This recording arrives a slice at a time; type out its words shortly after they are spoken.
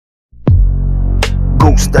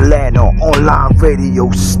Ghost Atlanta online radio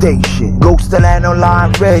station. Ghost Atlanta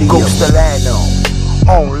online radio. Ghost Atlanta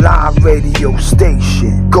online radio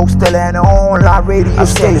station. Ghost Atlanta online radio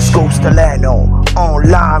station. Ghost Atlanta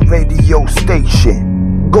online radio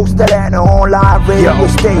station. Ghost Atlanta online radio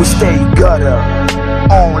station. We stay gutter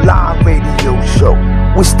online radio show.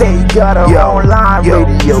 We stay gutter online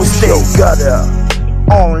radio show. Stay gutter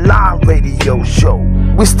online radio show.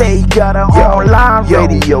 We stay gutter online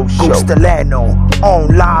radio show. Ghost Atlanta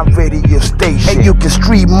online radio station. And you can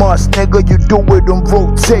stream us, nigga, you do it on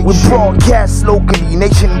rotation. We broadcast locally,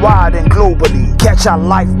 nationwide and globally. Catch our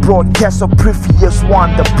live broadcast of previous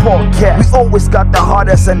one, the podcast. We always got the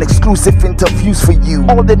hottest and exclusive interviews for you.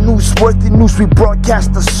 All the newsworthy news we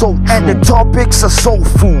broadcast are so true. And the topics are soul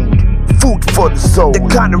food. Food for the soul. The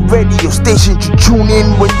kind of radio station you tune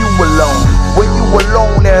in when you alone. When you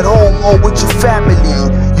alone at home or with your family.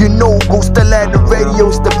 You know Ghost Atlanta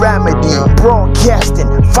radio's the remedy. Broadcasting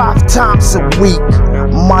 5 times a week.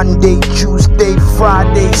 Monday, Tuesday,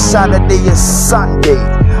 Friday, Saturday and Sunday.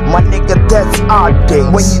 My nigga, that's our days.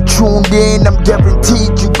 When you tuned in, I'm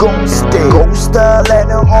guaranteed you gon' stay. Ghost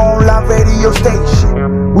Atlanta online radio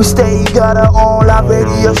station. We stay gutter online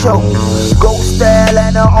radio show. Ghost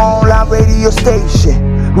Atlanta online radio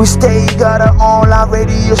station. We stay gutter online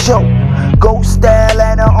radio show. Ghost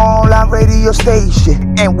Atlanta online radio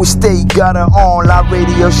station. And we stay gutter online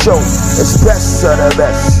radio show. It's best of the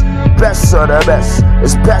best. Best of the best.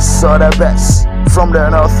 It's best of the best. From the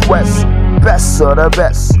Northwest. Best of the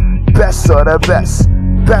best. Best of the best.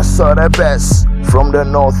 Best of the best. From the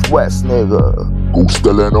Northwest, nigga. Ghost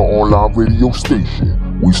Atlanta online radio station.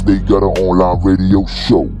 We stay gutter online radio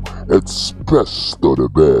show. It's best of the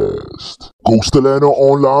best. Ghost Atlanta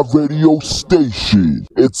online radio station.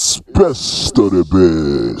 It's best of the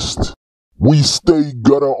best. We stay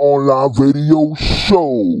gutter online radio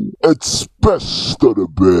show. It's best of the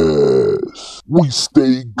best. We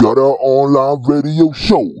stay gutter online radio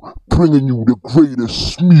show. Bringing you the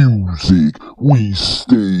greatest music. We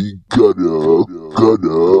stay gutter, and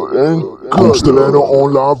gutter. Ghost Atlanta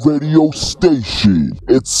online radio station.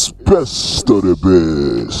 It's best of the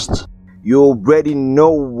best. You already know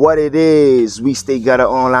what it is. We stay gutter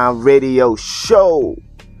online radio show.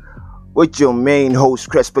 With your main host,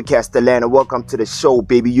 Crespo Castellano. Welcome to the show,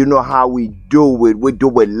 baby. You know how we do it. We do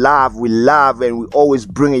it live. We live, and we always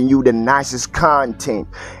bringing you the nicest content.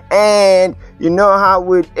 And you know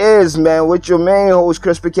how it is, man. With your main host,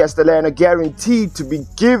 Crespo Castellano, guaranteed to be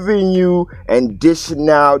giving you and dishing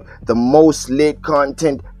out the most lit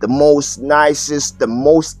content, the most nicest, the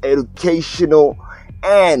most educational,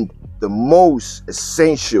 and the most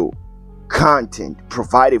essential content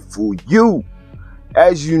provided for you.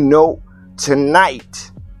 As you know,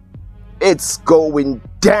 tonight, it's going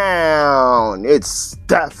down. It's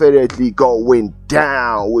definitely going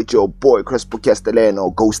down with your boy, Crespo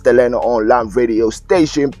Castellano, Ghost Atlanta online radio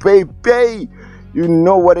station, baby. You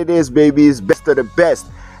know what it is, baby. It's best of the best.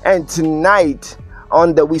 And tonight,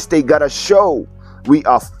 on the We Stay Gutter show, we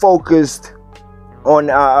are focused on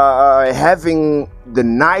having the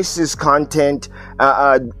nicest content,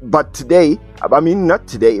 but today, not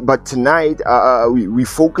today, but tonight, we're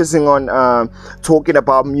focusing on talking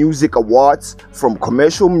about music awards, from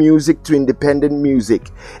commercial music to independent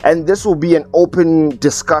music. And this will be an open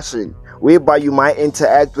discussion whereby you might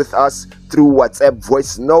interact with us through WhatsApp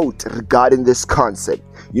voice note regarding this concept.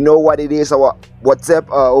 You know what it is. Our WhatsApp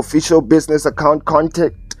official business account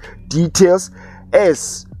contact details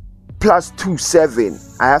is +27.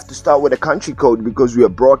 I have to start with a country code because we are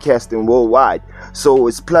broadcasting worldwide. So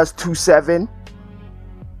it's +27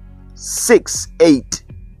 68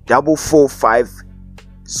 445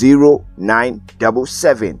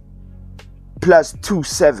 0977.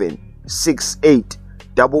 +27 68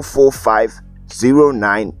 445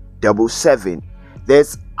 0977.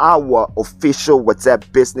 That's our official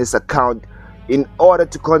WhatsApp business account. In order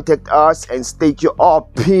to contact us and state your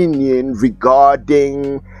opinion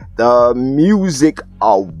regarding the music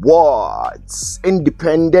awards,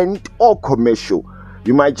 independent or commercial,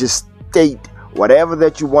 you might just state whatever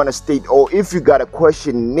that you want to state, or if you got a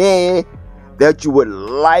questionnaire that you would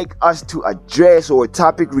like us to address, or a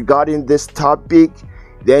topic regarding this topic,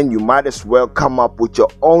 then you might as well come up with your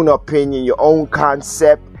own opinion, your own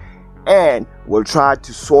concept, and we'll try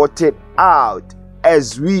to sort it out,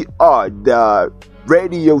 as we are the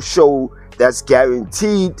radio show that's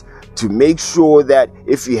guaranteed to make sure that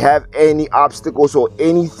if you have any obstacles or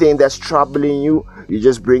anything that's troubling you, you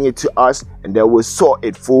just bring it to us and then we'll sort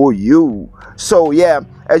it for you. So yeah,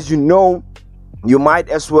 as you know, you might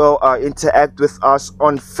as well interact with us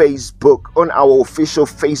on Facebook, on our official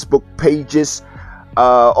Facebook pages,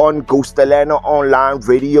 on Ghostalano Online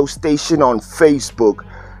Radio Station on Facebook.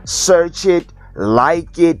 Search it,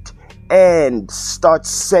 like it, and start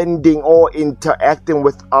sending or interacting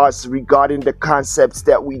with us regarding the concepts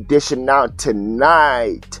that we dishing out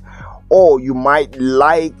tonight. Or you might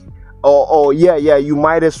like, you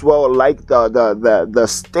might as well like the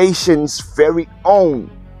station's very own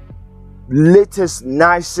latest,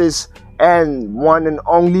 nicest, and one and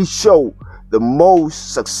only show, the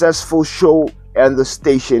most successful show and the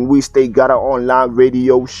station, We Stay Gudda Online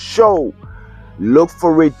Radio Show. Look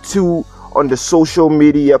for it too on the social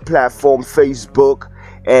media platform Facebook,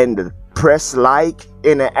 and press like,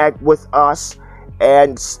 interact with us,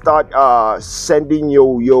 and start sending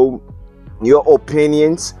your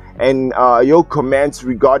opinions and your comments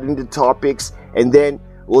regarding the topics, and then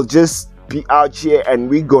we'll just be out here and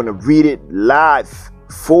we're gonna read it live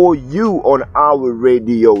for you on our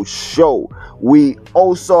radio show. We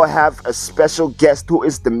also have a special guest who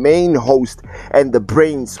is the main host and the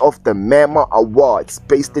brains of the MEMA Awards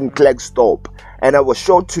based in Klerksdorp. And our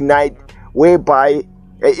show tonight, whereby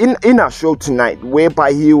in our show tonight,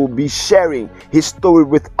 whereby he will be sharing his story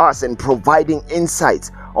with us and providing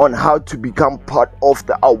insights on how to become part of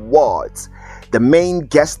the awards. The main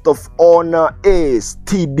guest of honor is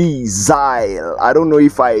T.Dzyl. I don't know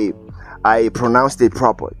if I pronounced it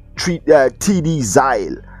proper.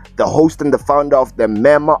 T.Dzyl, the host and the founder of the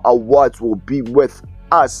MEMA Awards, will be with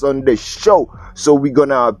us on the show. So we're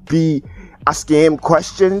gonna be asking him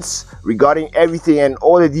questions regarding everything and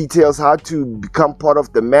all the details, how to become part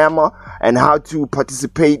of the MEMA and how to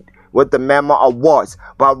participate with the MEMA Awards.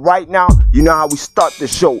 But right now, you know how we start the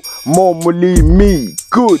show. Momoli me,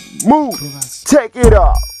 good mood. Take it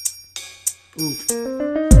up.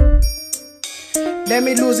 Let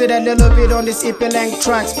me lose it a little bit on this EP-length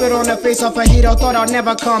track. Spit on the face of a hit, I thought I'd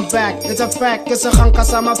never come back. It's a fact, it's a hanka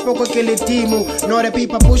sama poko kele timu. No the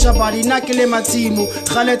people push a body, na kele matimu.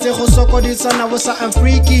 Khalete khosoko di sana wasa and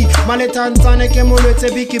freaky. Mane tanzane ke mulwetse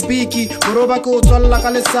biki biki. Uroba ko utwala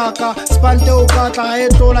kale saka. Spante ukata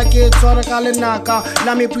haetola ke utwala kale naka.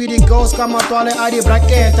 Lami pretty girls kama twale adi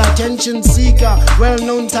bracketa. Attention seeker,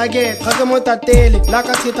 well-known target. Kake motatele,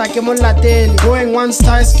 laka tita ke mulatele. Going one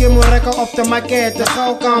styles ke mureka off the market.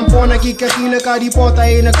 How come pona ki kahile ka dipota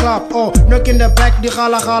in a club? Oh, knock in the back di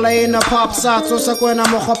gala in a pop sack. So sa kwena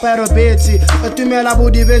mo khopero beti. Atumela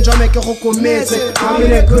budi benjo make go kometse. I'm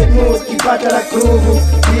in a good mood, ipata la groove.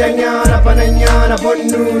 Dianyana pananyana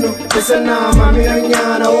bonnuno. Besana mami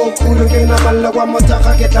nyana o kulu ke na malla kwa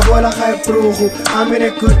motaka ke tabola khay pruhu. I'm in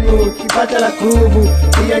a good mood, ipata la groove.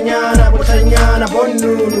 Dianyana botanyana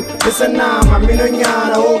bonnuno. Besana mami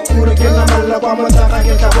nyana o kulu ke na malla kwa motaka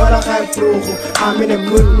ke tabola khay pruhu. I'm in a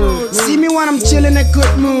good mood. See me when I'm chillin' in a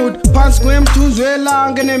good mood. Pants going to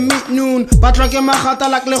long and then meet noon. Patrick and Mahata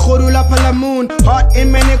like le Khorula Palamoon. Hot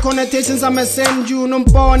in many connotations, I'm a send you.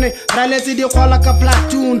 Numpone, reality de like a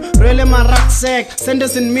platoon. Really my rucksack, send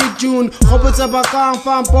us in mid-June. Hope it's a bakan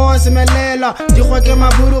fan boys in Melela. Di Hoke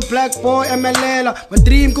Maburu, black boy and Melela. My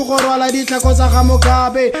dream Kuhorola di Tlakosa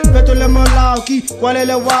Hamogabe. Petole Molauki,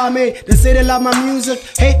 Kualele Wame. They say they love my music,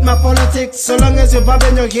 hate my politics. So long as you're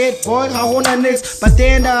bobbing your head, boy, I wanna next. But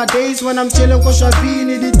then there are days when I'm chillin' cause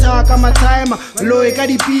Shabini the talk on my timer. Loe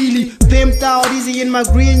kadi pili, pimped out easy in my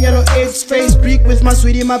green yellow eggs face brick with my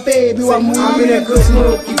sweetie, my baby. I'm in a good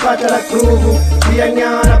mood, ipata la groove.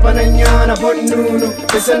 Dianyana pananyana bonnuno.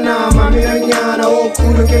 Besana mami nyana o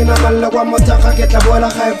kulu ke na malla kwa motaka ke tabola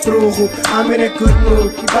khay pruhu. I'm in a good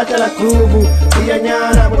mood, ipata la groove.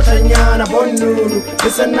 Dianyana botanyana bonnuno.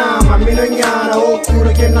 Besana mami nyana o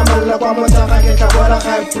kulu ke na malla kwa motaka ke tabola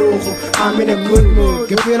khay pruhu. I'm in a good mood.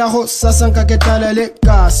 Que feel a hot sasanka ke talele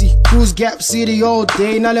kasi. Cruise Gap City all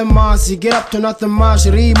day nale masi. Get up to nothing much.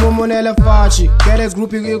 Ri mumonele fachi. Get a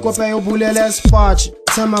group you go pay obulele spachi.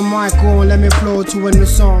 Turn my mic on, let me flow to a new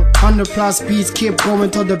song. 100+ beats, keep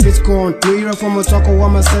going till the beat's gone. New era from a taco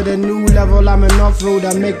woman said a new level. I'm an off-road,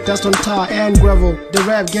 I make dust on tar and gravel. The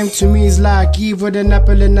rap game to me is like Eve with an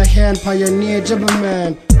apple in the hand. Pioneer, jibber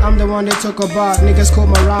man. I'm the one they talk about. Niggas quote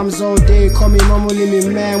my rhymes all day. Call me Mamuli,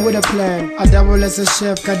 me man with a plan. I double as a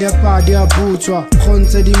chef, kadepa, dia butwa.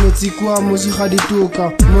 Khonse di metikwa, muzika di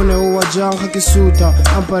tuka. Mone uwa janga kisuta.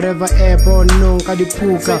 Ampareva airborne, non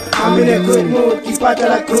kadipuka. I'm in a good mood, ipata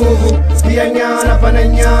la groove. Dianyana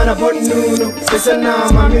pananyana bonnuno.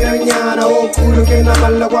 Besana mami nyana o kulu ke na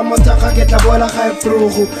malla kwa motaka ke tabola khay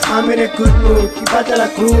pruhu. I'm in a good mood, ipata la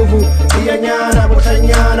groove. Dianyana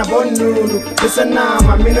botanyana bonnuno. Besana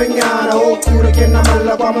mami nyana o kulu ke na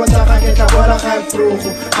malla kwa motaka ke tabola khay pruhu.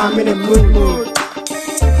 I'm in a good mood.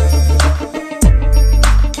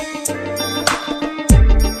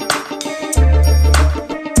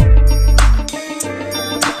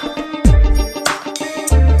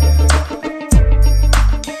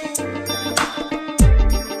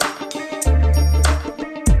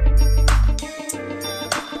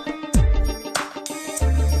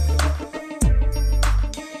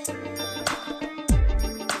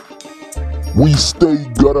 We Stay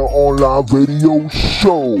Gudda Online Radio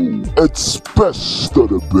Show. It's best of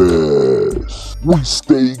the best. We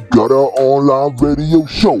Stay Gudda Online Radio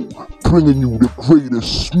Show, bringing you the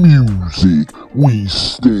greatest music. We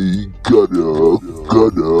stay gudda,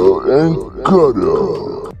 and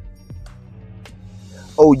gudda.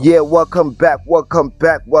 Oh yeah, welcome back.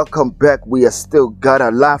 We are still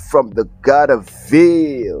Gudda, live from the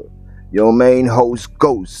Guddaville. Your main host,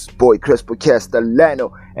 Ghost Boy Crespo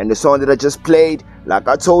Castellano, and the song that I just played, like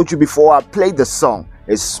I told you before I played the song,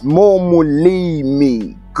 is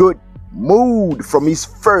Momulimi, Good Mood, from his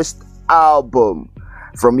first album.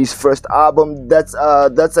 That's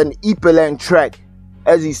an EP track,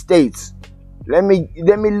 as he states. Let me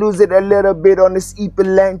lose it a little bit on this EP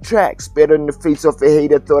track. Spit in the face of a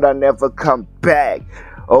hater, thought I'd never come back.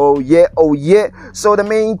 Oh yeah. So the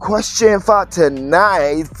main question for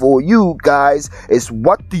tonight for you guys is,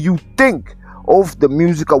 what do you think of the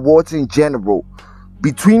music awards in general,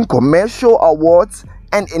 between commercial awards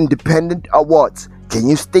and independent awards? Can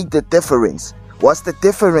you state the difference? What's the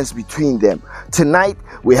difference between them? Tonight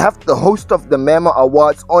we have the host of the MEMA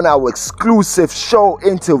Awards on our exclusive show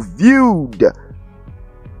interviewed,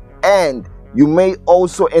 and you may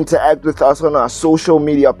also interact with us on our social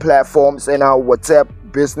media platforms and our WhatsApp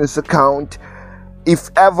business account. If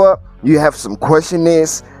ever you have some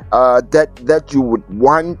questionnaires that you would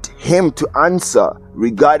want him to answer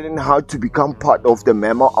regarding how to become part of the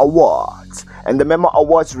MEMA Awards. And the MEMA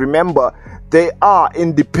Awards, remember, they are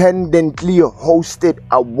independently hosted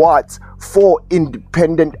awards for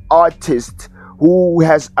independent artists who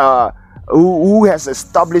has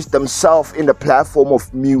established themselves in the platform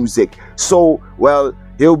of music. So, well,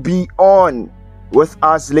 he'll be on with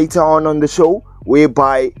us later on the show,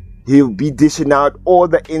 whereby he'll be dishing out all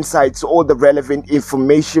the insights, all the relevant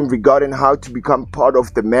information regarding how to become part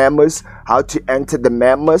of the MEMAs, how to enter the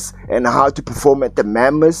MEMAs, and how to perform at the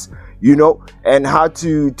MEMAs, and how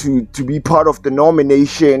to be part of the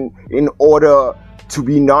nomination in order to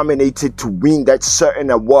be nominated to win that certain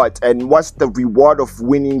award, and what's the reward of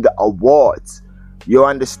winning the awards. You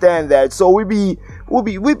understand that? So we'll be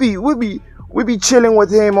chilling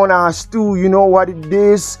with him on our stool. You know what it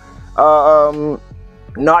is.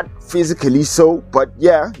 Not physically so, but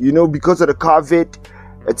yeah, because of the COVID,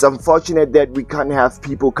 it's unfortunate that we can't have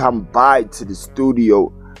people come by to the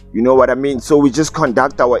studio. You know what I mean? So we just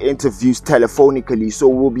conduct our interviews telephonically. So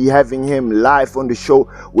we'll be having him live on the show,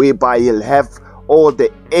 whereby he'll have all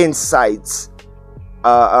the insights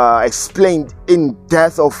explained in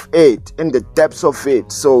the depths of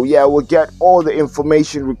it. So yeah, we'll get all the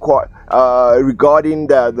information required regarding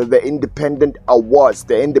the independent awards,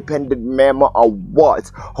 the independent MEMA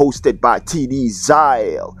Awards hosted by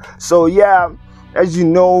T.Dzyl. So yeah, as you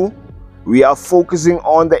know, we are focusing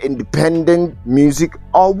on the independent music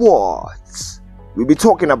awards. We'll be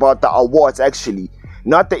talking about the awards, actually,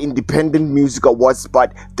 not the independent music awards,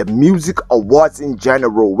 but the music awards in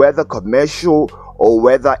general, whether commercial or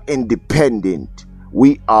whether independent.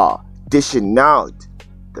 We are dishing out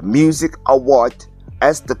the music award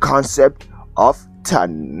as the concept of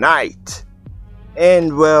tonight.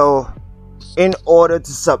 And well, in order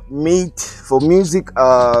to submit for music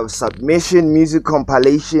submission, music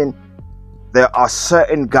compilation, there are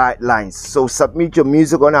certain guidelines. So submit your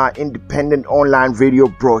music on our independent online radio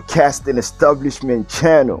broadcasting establishment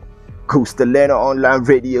channel. WeStayGuddaOnlineRadioShow online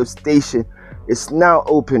radio station is now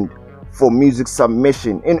opened for music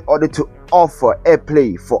submission in order to offer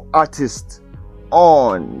airplay for artists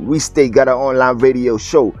on WeStayGuddaOnlineRadioShow online radio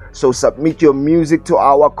show. So submit your music to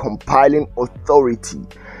our compiling authority.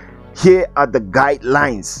 Here are the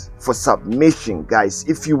guidelines for submission, guys.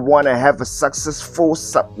 If you want to have a successful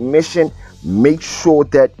submission, make sure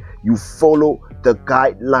that you follow the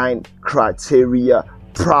guideline criteria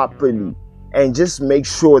properly, and just make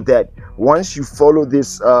sure that once you follow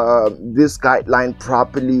this guideline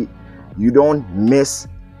properly, you don't miss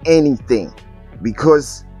anything,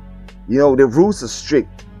 because the rules are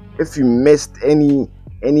strict. If you missed any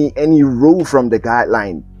rule from the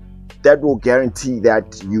guideline, that will guarantee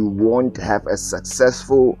that you won't have a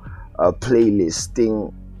successful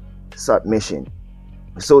playlisting submission.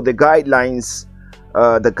 So the guidelines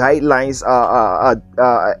are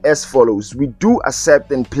as follows. We do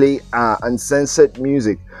accept and play uncensored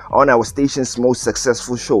music on our station's most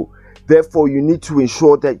successful show. Therefore, you need to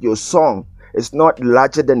ensure that your song is not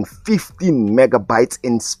larger than 15 megabytes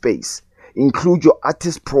in space. Include your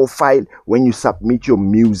artist profile when you submit your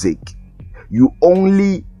music. You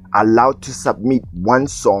only allowed to submit one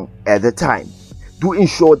song at a time. Do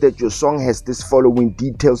ensure that your song has this following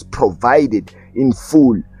details provided in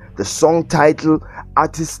full: the song title,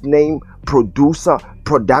 artist name, producer,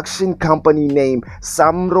 production company name,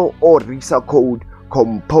 Samro or Risa code,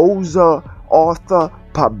 composer, author,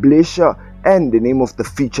 publisher, and the name of the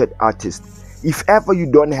featured artist. If ever you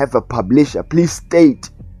don't have a publisher, please state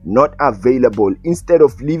not available instead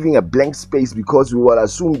of leaving a blank space, because we will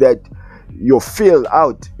assume that your fill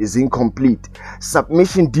out is incomplete.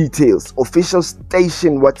 Submission details, official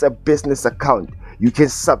station WhatsApp business account. You can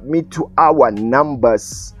submit to our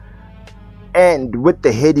numbers and with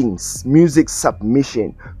the headings music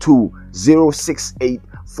submission to 068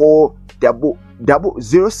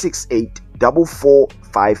 450 068 450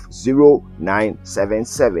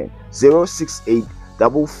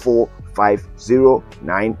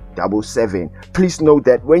 Please note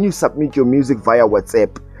that when you submit your music via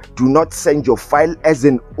WhatsApp, do not send your file as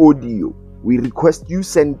an audio. We request you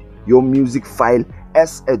send your music file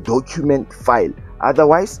as a document file.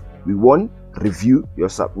 Otherwise, we won't review your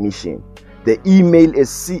submission. The email is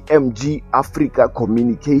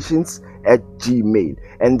cmgafricacommunications@gmail.com,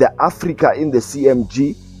 and the Africa in the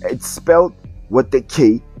CMG, it's spelled with the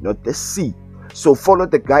K, not the C. So follow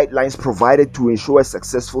the guidelines provided to ensure a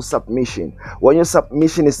successful submission. When your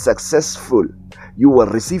submission is successful, you will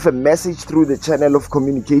receive a message through the channel of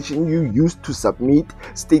communication you used to submit,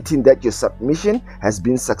 stating that your submission has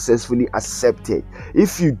been successfully accepted.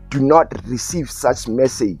 If you do not receive such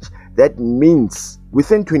message, that means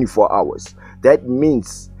within 24 hours, that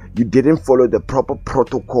means you didn't follow the proper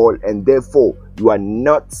protocol, and therefore you are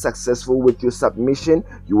not successful with your submission.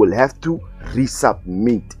 You will have to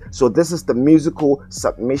resubmit. So this is the musical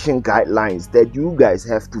submission guidelines that you guys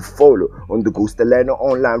have to follow on the Ghostalano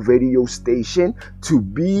online radio station to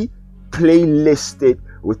be playlisted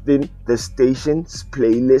within the station's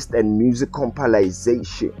playlist and music compilation.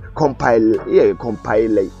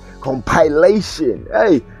 Compilation.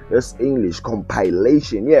 Hey, that's English.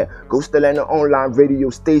 Compilation. Yeah, Ghostalano online radio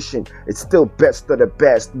station. It's still best of the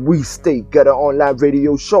best. We stay Gudda online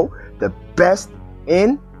radio show. The best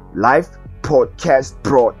in live podcast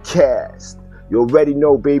broadcast. You already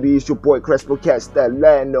know, baby. It's your boy Crespo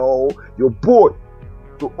Castellano. Your boy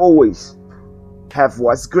to always have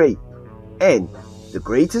what's great and the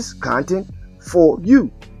greatest content for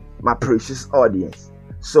you, my precious audience.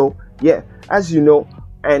 So yeah, as you know,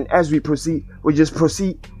 and as we proceed, we just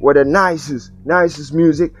proceed with the nicest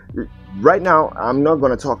music. Right now, I'm not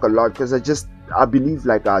gonna talk a lot because I believe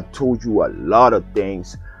like I told you a lot of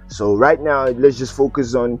things. So right now, let's just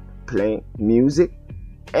focus on playing music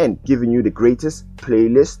and giving you the greatest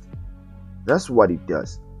playlist. That's what it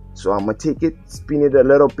does. So I'm gonna take it, spin it a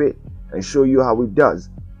little bit, and show you how it does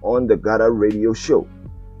on the Gudda Radio Show,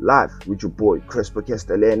 live with your boy Crespo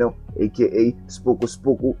Castellano, aka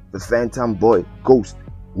Spoko, the Phantom Boy Ghost.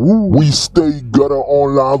 We Stay Gudda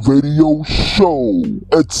Online Radio Show.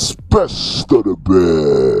 It's best of the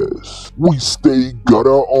best. We Stay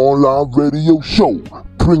Gudda Online Radio Show,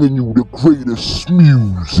 bringing you the greatest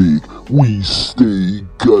music. We stay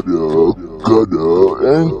Gudda,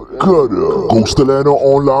 and Gudda. Ghostalano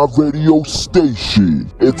Online Radio Station.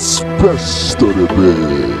 It's best of the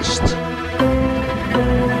best.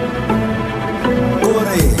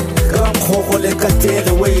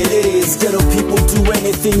 The way it is, ghetto people do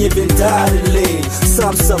anything, even die to live.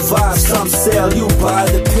 Some survive, some sell, you buy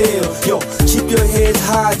the pill. Yo, keep your head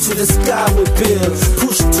high to the sky with bills.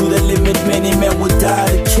 Push to the limit, many men will die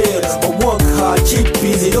to kill. But work hard, keep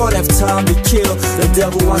busy, don't have time to kill. The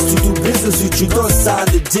devil wants to do business with you, don't sign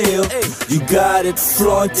the deal. You got it,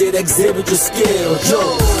 flaunt it, exhibit your skill. Yo,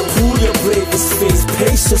 pull your bravest face,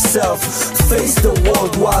 pace yourself. Face the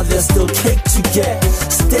world while there's still cake to get.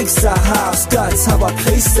 Stakes are high, God's how I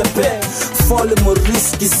place a bet. Follow more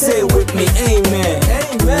risky, say with me, amen.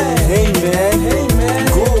 Amen, amen, amen.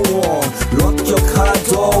 Go on, lock your car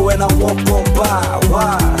door when I walk on by.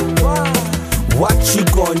 Why? What you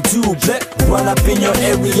gonna do? Black run up in your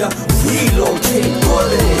area, relocate.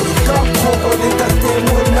 Come over, they got them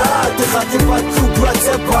monate. Got about two brats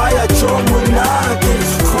and buy a job monate.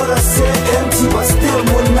 Kora say empty, but still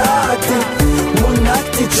monate.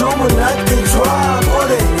 Monate, job monate, drop.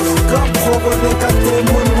 Come over, they got them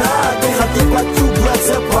monate. Got about two brats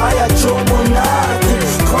and buy a job monate.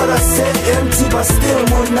 Kora say empty, but still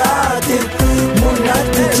monate.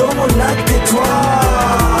 Monate, job monate,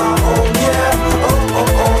 drop. Oh yeah.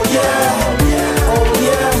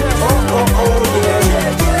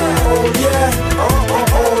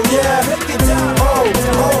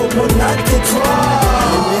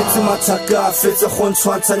 Mataka fetsa go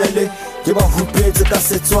ntshwantshanele ke ba hupetse ka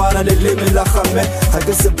Setswana le leme la game ha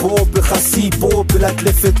ke se bope ga se ipope la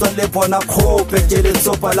tle fetwa le bona khope ke le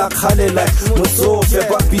tsopa la khalela motsofe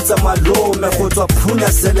ba bitsa malome go tswa phuna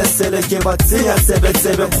sele ke ba tsenya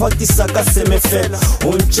tsebe khotisa ka semefela o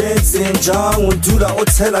ntshetse njang o dula o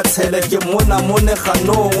tshela ke mona mone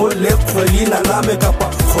gano o le khwelina lame kapa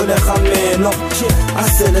khole gameno a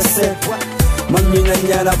sele mamina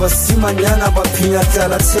nyana basimanyana baphinya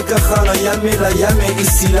tsala tshekagano ya mela ya me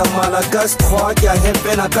isila mala ka skwa ke a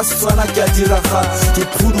hepena ka tswana ke a diraga ke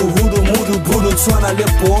phudu mudu bulu tswana le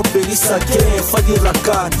pope isa ke fa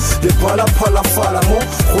dirakan le pala fala mo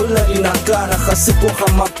golla dinakana ga se go ga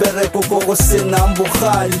mapereko go se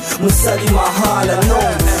nambogali musali mahala no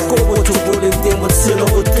go go tobole tembo tselo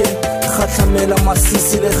o te khatlamela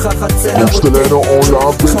masisi le khagatsela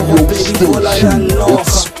WeStayGuddaOnlineRadioShow,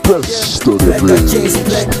 it's best of the best.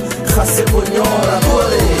 Khase bonyora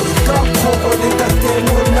gore ka phoko le ka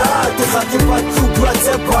temonate ga ke batho bua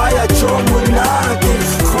tse baya jomonate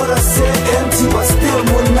khora se empty but still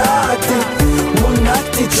monate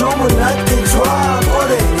jomonate twa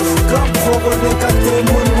gore ka phoko le ka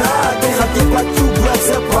temonate ga ke batho bua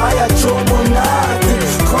tse baya jomonate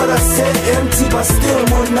khora se empty but still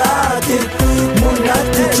monate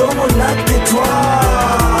jomonate twa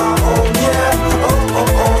oh yeah oh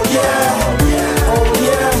yeah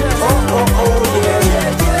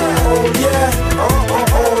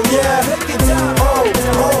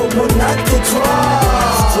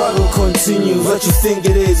continue what you think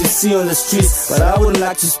it is you see on the streets, but I wouldn't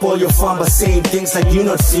like to spoil your fun by saying things like you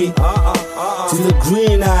not see. To the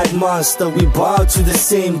green-eyed monster we bow to the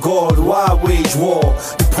same God. Why wage war?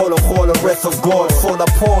 The polo hall, the wrath of God fall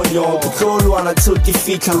upon y'all. But run until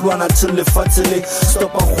defeat and run until the fatally.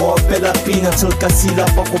 Stop a war, better pin until Kasila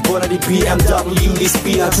Pakobona the BMW the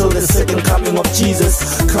spin until the second coming of Jesus.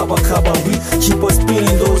 Kaba we keep us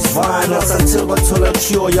spinning those vinyls until we told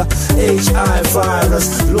cure ya HI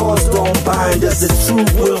virus. Laws don't bind us, the truth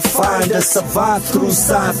will find us. Survive through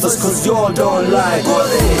ciphers, cause y'all don't like it.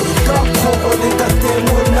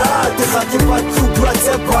 Monate, ga ke batho bua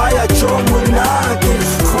tse baya jomonate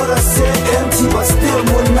khora se empty but still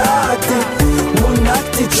monate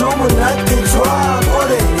jomonate twa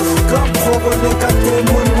gore ka phoko le ka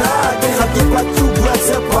monate ga ke batho bua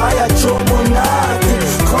tse baya jomonate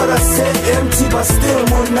khora se empty but still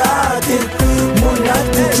monate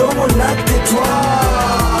jomonate twa.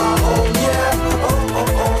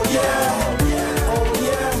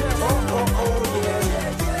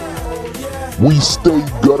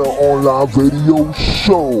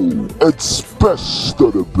 WeStayGuddaOnlineRadioShow, it's best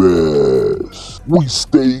of the best.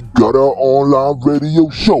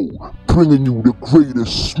 WeStayGuddaOnlineRadioShow, bringing you the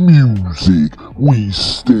greatest music. We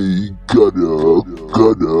stay gudda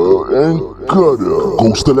and gudda.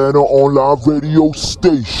 Ghostalana Online Radio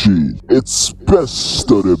Station, it's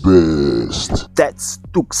best of the best. That's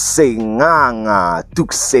Tuksenganga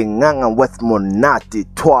with Monati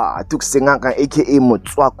Twa. Tuksenganga aka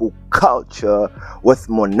Motswako Culture with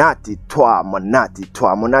Monati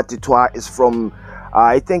Twa is from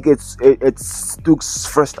I think it's Tuk's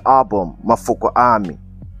first album, Mafoko Army,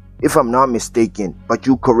 if I'm not mistaken, but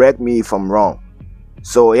you correct me if I'm wrong.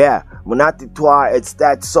 So yeah, Monati Twa, it's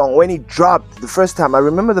that song. When he dropped the first time, I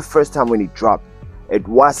remember the first time when he dropped, it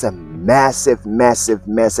was a massive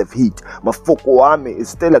hit. Mafoko Army is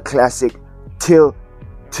still a classic till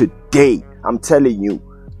today. I'm telling you,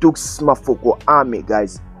 Tuk's Mafoko Army,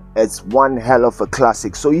 guys, it's one hell of a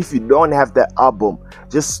classic. So if you don't have that album,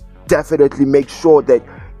 just definitely make sure that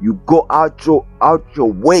you go out your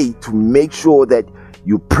way to make sure that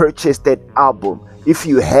you purchase that album. If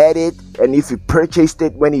you had it and if you purchased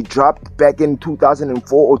it when it dropped back in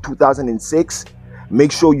 2004 or 2006,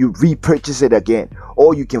 make sure you repurchase it again,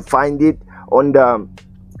 or you can find it on the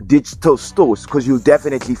digital stores, because you'll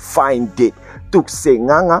definitely find it.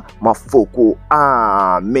 Tuksenganga Mafoko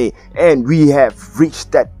Ame. And we have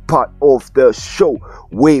reached that part of the show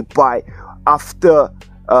whereby after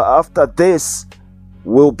this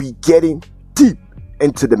we'll be getting deep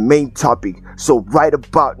into the main topic. So right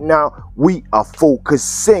about now we are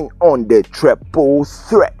focusing on the triple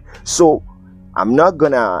threat. So I'm not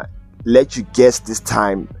gonna let you guess this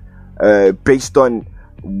time based on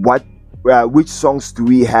which songs do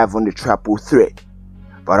we have on the triple threat,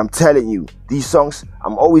 but I'm telling you, these songs,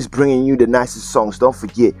 I'm always bringing you the nicest songs, don't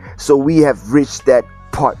forget. So we have reached that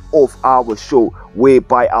part of our show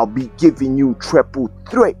whereby I'll be giving you triple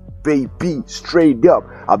threat, baby, straight up.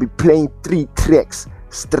 I'll be playing 3 tracks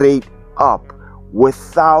straight up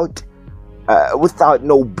without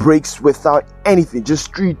no breaks, without anything,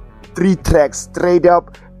 just three tracks straight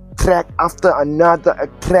up track after another, a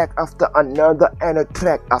track after another, and a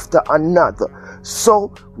track after another.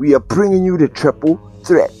 So we are bringing you the triple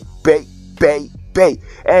threat, bay.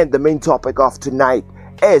 And the main topic of tonight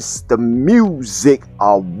is the Music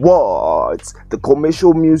Awards, the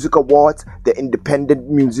Commercial Music Awards, the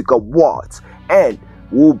Independent Music Awards, and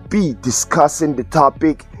we'll be discussing the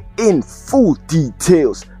topic in full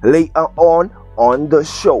details later on the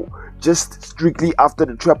show. Just strictly after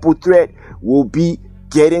the triple threat, we'll be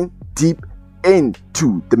getting deep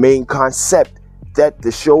into the main concept that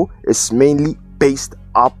the show is mainly based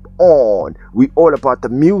up on. We all about the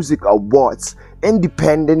Music Awards,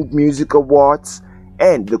 Independent Music Awards,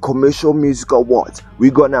 and the Commercial Music Awards.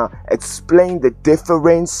 We're gonna explain the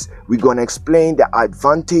difference, we're gonna explain the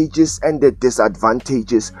advantages and the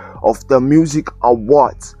disadvantages of the Music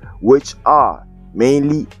Awards, which are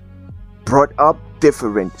mainly brought up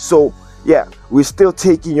different. So yeah, we're still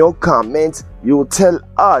taking your comments. You'll tell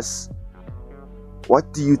us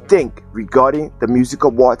what do you think regarding the Music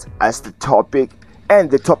Awards as the topic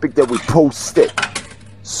and the topic that we posted.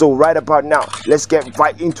 So right about now, let's get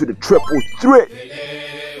right into the triple threat.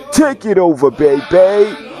 Take it over,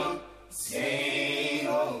 baby.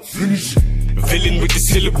 Finish. Villain with the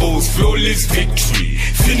syllables, flawless victory.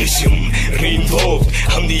 Finish him, re-involved.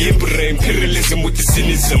 I'm the emperor, imperialism with the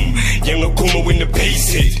cynicism. Young Akuma when the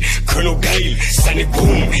bass hit. Colonel Gail, Sonic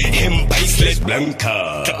Boom. Him baseless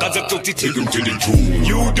Blanca. Takaza Toti, take him to the tomb.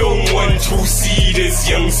 You don't want to see this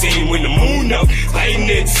young same when the moon out. I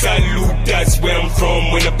net salute, that's where I'm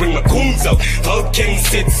from. When I bring my coons out, Vulcan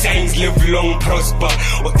set signs, live long, prosper.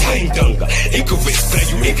 Or time dunga. Icarus, play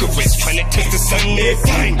you Icarus. Trying to take the sun near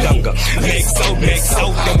time dunga. Max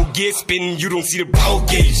out, double gear spin, you don't see the power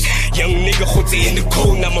gauge. Young nigga hoodie in the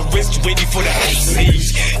cold, now my wrist ready for the ice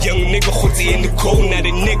age. Young nigga hoodie in the cold, now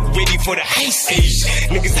the neck ready for the ice age.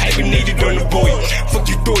 Niggas hibernated on the boy, fuck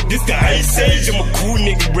you thought this the ice age. I'm a cool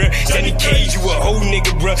nigga, bruh, Johnny Cage, you a whole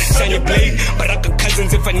nigga, bruh. Shine your blade, but I got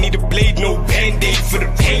cousins if I need a blade. No band-aid for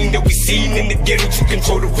the pain that we seen in the ghetto to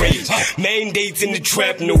control the rage. Mandates in the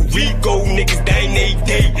trap, no Rico, niggas dying every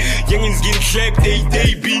day. Youngins getting trapped,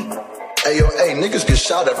 they be. Hey yo, hey, niggas get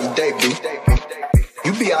shot every day, B.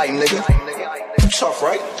 You be aight, nigga. You tough,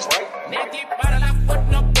 right?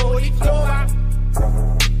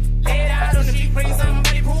 Lay out on the street, pray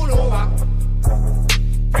somebody pull over.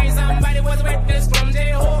 Pray somebody was a witness from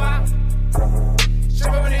Jehovah.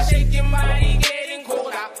 Strip up and shake your body, getting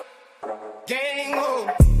colder. Getting old.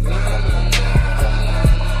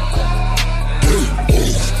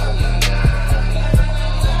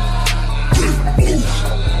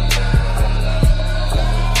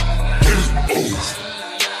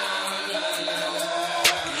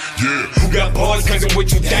 Who got bars, cousin,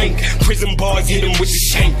 what you think? Prison bars, hit him with the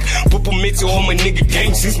shank. Purple mitts all my nigga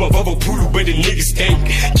gang. Since my brother Pulu, but the nigga stank.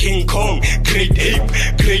 King Kong, great ape.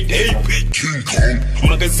 King Kong.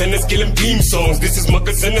 Magazanas killing theme songs. This is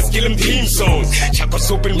Magazanas killing theme songs.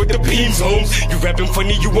 Chakos open with the beams, homes. You rapping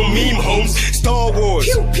funny, you a meme, homes. Star Wars.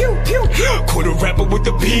 Pew, pew, pew, pew. Caught a rapper with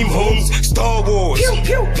the beam, homes. Star Wars. Pew,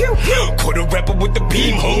 pew, pew, pew. Caught a rapper with the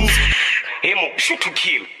beam, homes. Emo, shoot to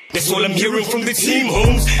kill. That's all I'm hearing from the team,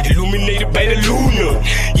 homes. Illuminated by the lunar.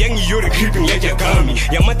 Young you're the creeping like Yagami.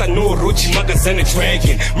 Yamata no Rochi Magazana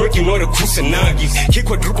Dragon. Murking all the Kusanagis. Kick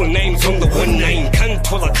quadruple 9 from the 1-9. Can't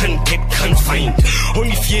toll, I can't get, can't find.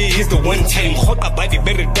 Only fear is the one time. Hot about the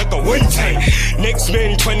better duck one time. Next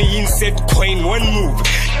man 20 inset coin, one move.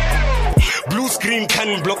 Blue screen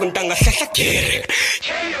cannon block and tanga shasha.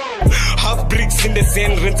 Half bricks in the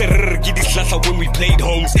sand, get this lassa when we played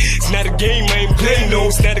homes. It's not a game, I ain't playing no.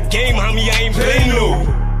 It's not a game, homie, I ain't playing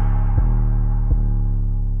no.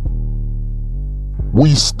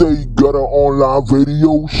 We Stay Gudda Online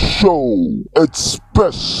Radio Show. It's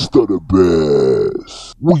best of the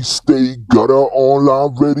best. We Stay Gudda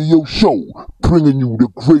Online Radio Show, bringing you the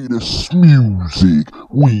greatest music.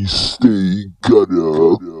 We stay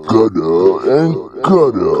Gudda, and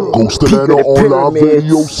Gudda. Ghost Atlanta Online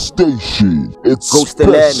Radio Station. It's Ghost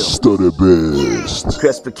best of the best.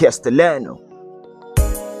 Crespa Castellano.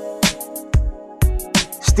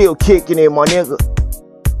 Still kicking it, my nigga.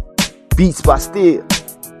 Beats by Steel.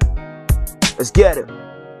 Let's get it.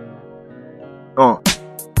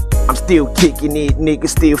 I'm still kicking it, nigga,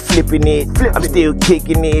 still flipping it. I'm still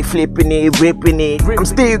kicking it, flipping it, ripping it. I'm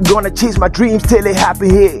still gonna chase my dreams till it happen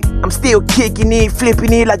here. I'm still kicking it,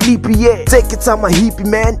 flipping it like leapy, yeah. Take it time, my hippie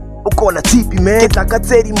man. Ukona tipi man, get like a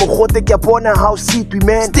teddy mohote ke bona how sipi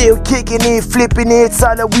man. Still kicking it, flipping it,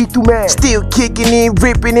 sala we too man. Still kicking it,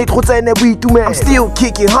 ripping it, khotana we too man. I'm still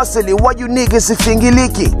kicking, hustling, why you niggas a finger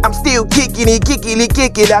licking? I'm still kicking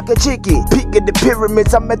it like a chicken. Peak of the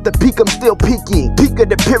pyramids, I'm at the peak, I'm still peaking. Peak of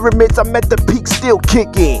the pyramids, I'm at the peak, still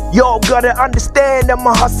kicking. Y'all gotta understand, I'm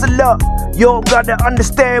a hustler. Y'all gotta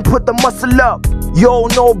understand, put the muscle up. You all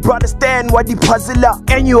know, brother, stand why the puzzle up.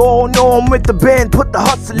 And you all know I'm with the band, put the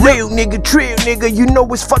hustle up. Real nigga, trill nigga, you know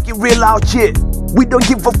it's fucking real out here. We don't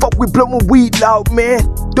give a fuck, we blowin' weed loud, man.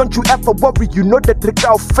 Don't you ever worry, you know the trick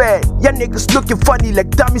out fat. Ya niggas looking funny like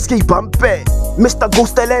dummies keep bumpin'. Mr.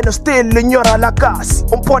 Ghostalano still in your alakas.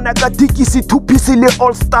 Umpona gadiki si two pieces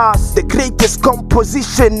all stars. The greatest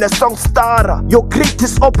composition, a song star. Your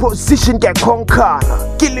greatest opposition get conquer.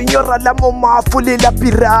 Killing your alamo ma fully la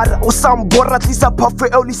pirara. Usambora tlisa pafe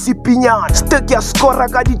euli si pinyana. Stick ya skora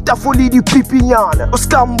gadita fully di pipinyana.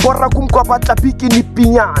 Uskambora kumkwa batla piki ni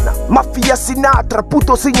pinyana. Mafia Sinatra,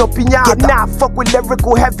 puto sinyo pinyana. Get nah, fuck with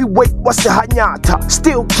lyrical heavyweight, what's the hanyata?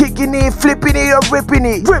 Still kicking it, flipping it, and ripping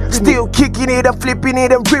it. Still kicking it, and flipping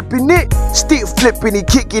it, and ripping it. Still flipping it,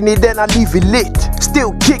 kicking it, then I leave it lit.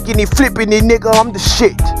 Still kicking it, flipping it, nigga, I'm the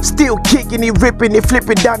shit. Still kicking it, ripping it,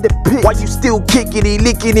 flipping down the pit. Why you still kicking it,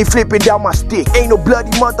 licking it, flipping down my stick? Ain't no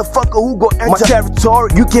bloody motherfucker who gon' enter my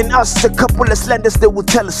territory. You can ask a couple of slanders that will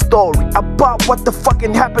tell a story about what the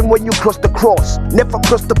fucking happened when you cross the cross. Never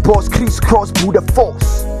cross the boss, crisscross, Buddha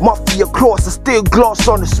force. Mafia cross, I still gloss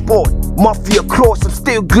on the sport. Mafia cross, I'm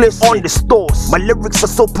still gliss on the stores. My lyrics are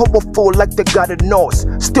so powerful like they got a nose.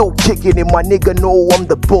 Still kicking it, my nigga know I'm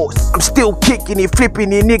the boss. I'm still kicking it,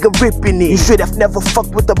 flipping it, nigga ripping it. You should have never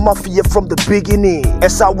fucked with the mafia from the beginning.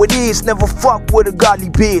 That's how it is, never fuck with a godly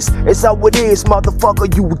biz. That's how it is,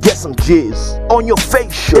 motherfucker, you will get some jizz on your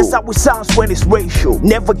facial. That's how it sounds when it's racial.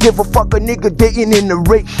 Never give a fuck, a nigga dating in the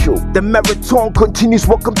ratio. The marathon continues,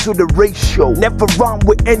 welcome to the ratio. Never rhyme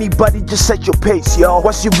with anybody, just set your pace, yo.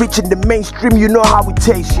 Once you reaching the mainstream, you know how it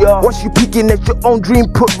tastes, yo. Once you peeking at your own dream,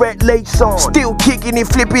 put red lace on. Still kicking it,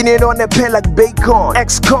 flipping it on the pen like bacon.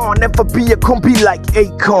 Ex-con, never be a compy like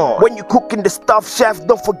Akon. When you cooking the stuff, chef,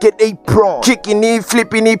 don't forget apron. Kicking it,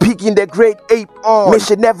 flipping it, peeking that great ape on.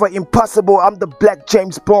 Mission never impossible, I'm the black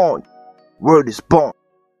James Bond. Word is born.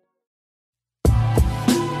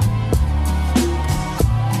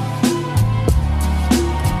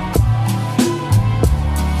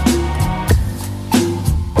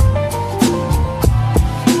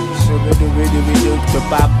 The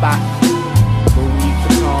Baba, Louis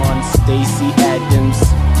Vuitton, Stacey Adams,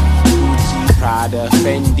 Gucci, Prada,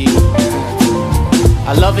 Fendi.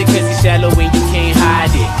 I love it cause it's shallow and you can't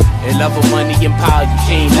hide it. And love of money and power, you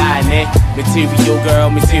can't lie, man. Material girl,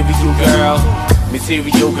 material girl.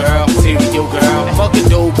 Material girl, material girl. Fuck a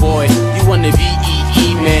dope boy, you want a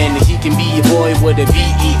VEE man. And he can be a boy with a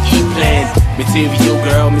VEE plan. Material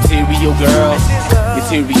girl, material girl.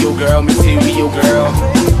 Material girl, material girl.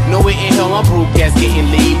 No, it ain't hell, my broke ass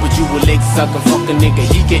getting laid. But you a leg sucker, fuck a nigga,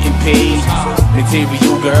 he getting paid.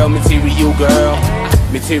 Material girl, material girl.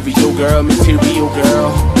 Material girl, material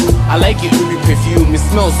girl. I like your Uri perfume, it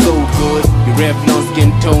smells so good. Your Revlon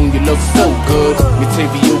skin tone, you look so good.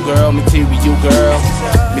 Material girl, material girl.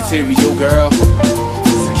 Material girl.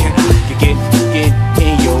 So can I get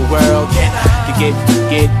in your world? Can I get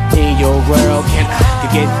in your world? Can I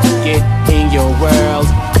get in your world?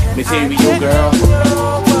 Material girl.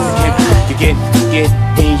 Can I get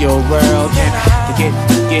in your world? Can I get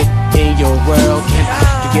in your world? Can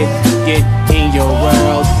I get in your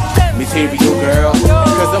world? Material girl.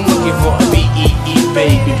 Cause I'm looking for a B-E-E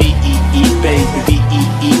baby, B-E-E baby,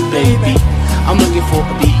 B-E-E baby. I'm looking for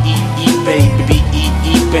a B-E-E baby,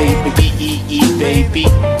 B-E-E baby, B-E-E baby.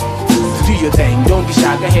 Do your thing, don't be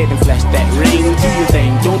shy, go ahead and flash that ring. Do your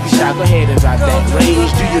thing, don't be shy, go ahead and drop that range.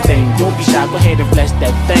 Do your thing, don't be shy, go ahead and flash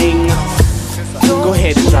that thing. Go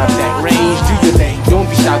ahead and drop that range. Do your thing, don't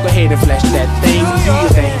be shy, go ahead and flash that thing. Do your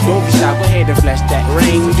thing, don't be shy, go ahead and flash that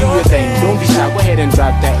ring. Do your thing, don't be shy, go ahead and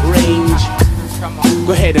drop that range.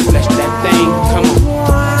 Go ahead and flash that thing, come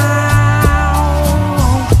on.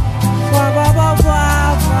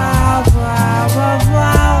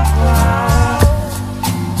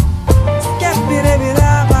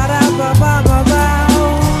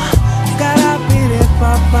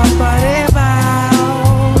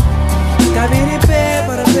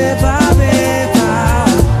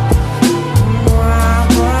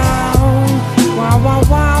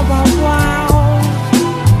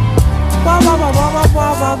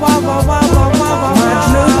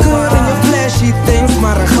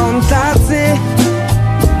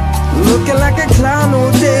 Looking like a clown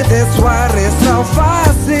all day, that's why it's so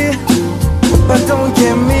fussy. But don't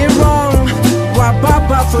get me wrong,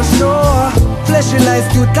 know. Flashing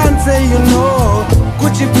lights, you dance, you know.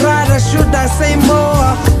 Gucci Prada, should I say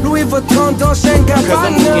more? Louis Vuitton, Dolce & Gabbana. Cause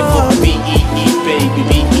I'm looking for a B-E-E, baby,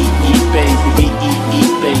 B-E-E, baby, B-E-E,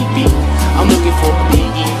 baby. I'm looking for a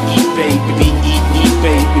B-E-E, baby, B-E-E,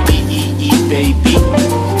 baby, B-E-E, baby.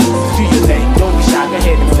 Do your thing, don't be shy, go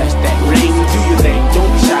ahead and flash that ring. Do your thing, don't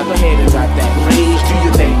be shy, go ahead and drop that range. Do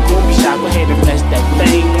your thing, don't be shy, go ahead and flash that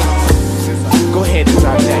thing. Go ahead and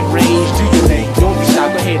drop that range. Do your thing, don't be shy,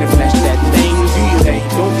 go ahead and flash that thing. Do your thing,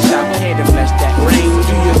 don't be shy, go ahead and flash that range.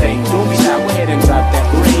 Do your thing, don't be shy, go ahead and drop that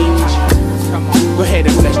range. Come on, go ahead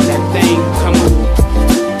and flash that thing. Come on.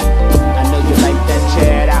 I know you like that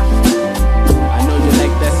cheddar. I know you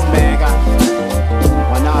like that smegger.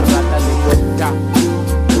 Why not about that liquid?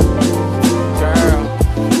 Girl.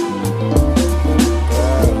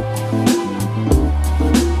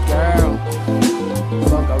 Girl.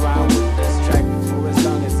 Fuck around with this track for as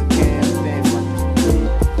long as you can. Then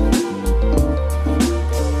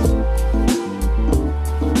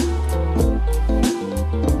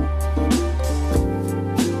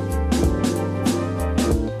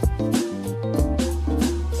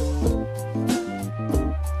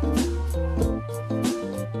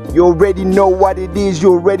You already know what it is.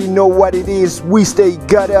 You already know what it is. We stay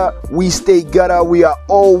gutter. We stay gutter. We are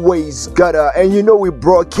always gutter. And you know we're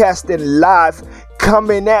broadcasting live,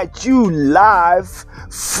 coming at you live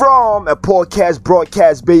from a podcast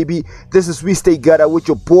broadcast, baby. This is We Stay Gutter with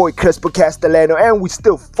your boy Crespo Castellano, and we're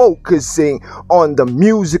still focusing on the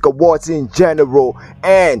music awards in general.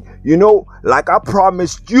 And you know, like I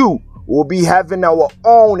promised you, we'll be having our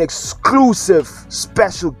own exclusive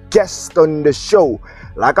special guest on the show.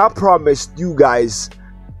 Like I promised you guys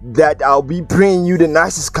that I'll be bringing you the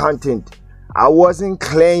nicest content. I wasn't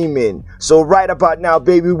claiming. So right about now,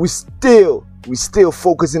 baby, we still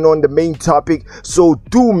focusing on the main topic. So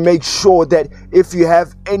do make sure that if you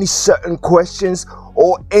have any certain questions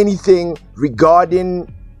or anything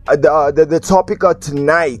regarding the topic of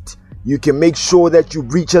tonight, you can make sure that you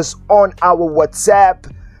reach us on our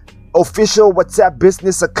WhatsApp, official WhatsApp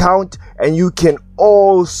business account, and you can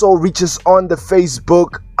also reach us on the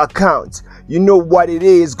Facebook account. You know what it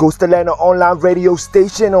is, Ghost Atlanta Online Radio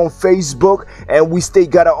Station on Facebook, and We Stay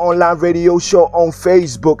Gutter Online Radio Show on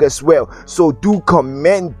Facebook as well. So do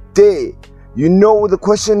comment there. You know, the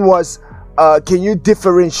question was, can you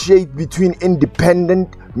differentiate between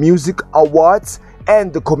independent music awards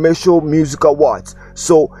and the commercial music awards?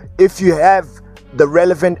 So if you have the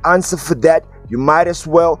relevant answer for that, you might as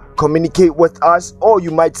well communicate with us, or you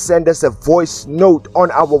might send us a voice note on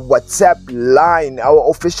our WhatsApp line. Our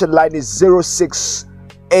official line is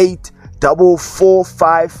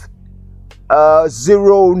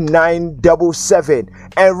 068-445-0977.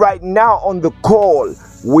 And right now on the call,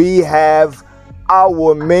 we have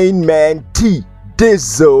our main man,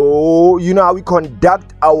 T.Dzyl. You know how we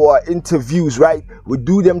conduct our interviews, right? We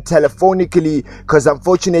do them telephonically because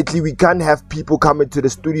unfortunately we can't have people coming to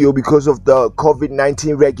the studio because of the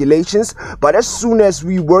COVID-19 regulations. But as soon as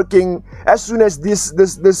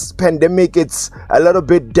this pandemic it's a little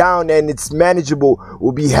bit down and it's manageable,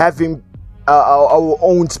 we'll be having our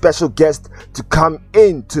own special guest to come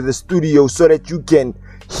into the studio so that you can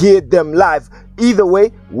hear them live. Either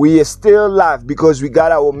way, we are still live because we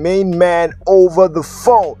got our main man over the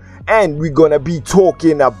phone, and we're gonna be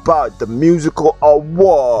talking about the musical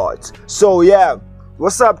awards. So yeah,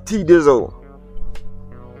 what's up, T.Dzyl?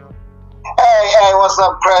 Hey, what's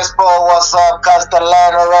up, Crespo? What's up,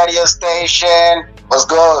 Castellano Radio Station? What's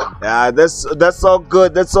good? Yeah, that's all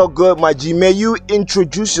good. That's all good, my G. May you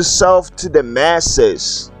introduce yourself to the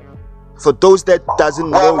masses, for those that doesn't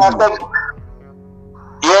know you.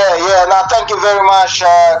 Now thank you very much,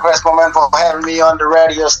 Crespo, man, for having me on the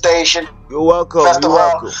radio station. You're welcome. First of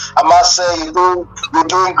all, I must say you're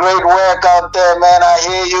doing great work out there, man. I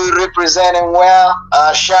hear you representing well.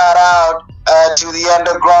 Shout out to the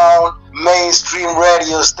underground mainstream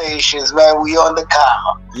radio stations, man. We on the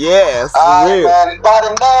come. Yes, man. By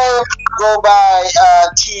the name, go by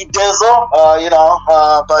T.Dzyl.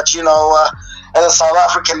 But as a South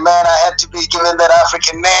African man, I had to be given that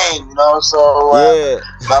African name, So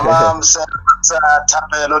my mom said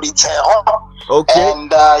Tapelo Ditero. Okay. And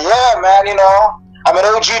man, I'm an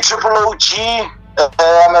OG, triple OG.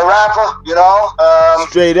 I'm a rapper,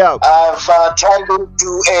 Straight up. I've turned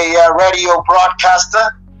into a radio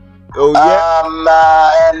broadcaster. Oh yeah.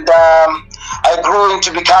 I grew into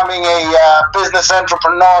becoming a business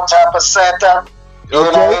entrepreneur type of setup, in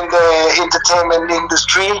the entertainment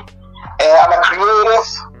industry. I'm a creative.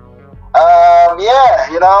 I'm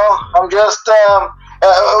just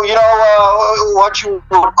what you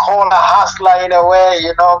would call a hustler in a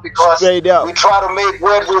way, because straight up. we try to make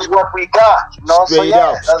work with what we got, Straight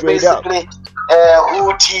up, that's basically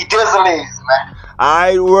who T.Dzyl is, man.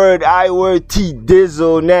 I word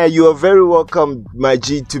T.Dzyl. Now you are very welcome, my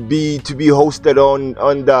G, to be hosted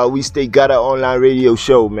on the We Stay Gudda Online Radio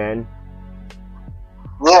Show, man.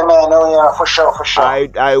 Yeah, man. Oh, yeah, for sure.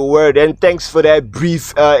 I word, and thanks for that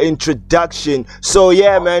brief introduction. So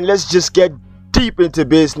yeah, man, let's just get deep into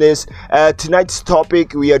business. Tonight's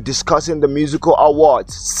topic, we are discussing the musical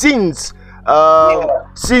awards. Since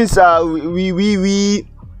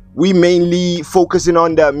we mainly focusing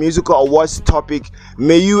on the musical awards topic,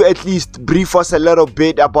 may you at least brief us a little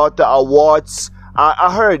bit about the awards?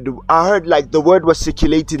 I heard like the word was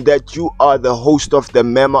circulating that you are the host of the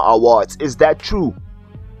MEMA Awards. Is that true?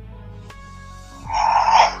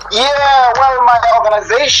 Yeah, well, my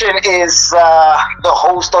organization is the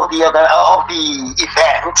host of the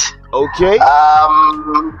event. Okay.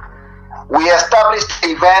 We established the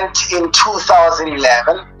event in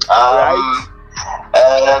 2011. Right.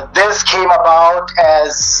 This came about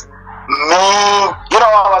as me,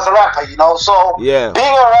 I was a rapper, so yeah. Being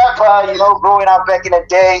a rapper, growing up back in the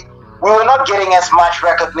day, we were not getting as much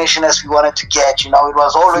recognition as we wanted to get, it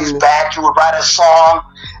was always bad. You would write a song,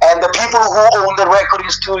 and the people who owned the recording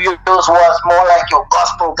studios was more like your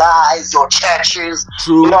gospel guys, your churches.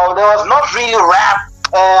 True. There was not really rap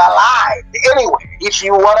alive. Anyway, if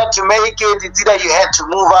you wanted to make it, it's either you had to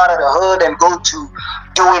move out of the hood and go to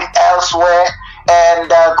do it elsewhere, and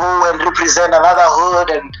go and represent another hood.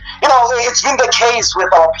 And it's been the case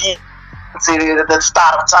with our people at the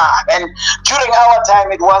start of time, and during our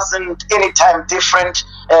time it wasn't any time different.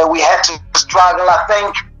 We had to struggle. I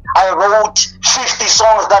think I wrote 50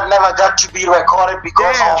 songs that never got to be recorded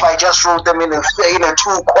because I just wrote them in a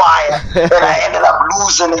two choir, and I ended up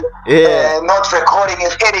losing it, not recording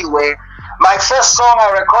it anyway. My first song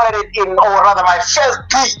I recorded my first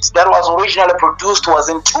beat that was originally produced was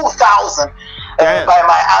in 2000 by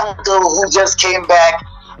my uncle who just came back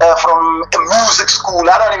from a music school.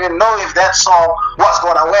 I don't even know if that song was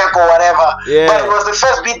gonna work or whatever. But it was the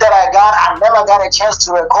first beat that I got. I never got a chance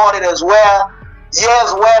to record it as well. Years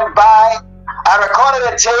went by. I recorded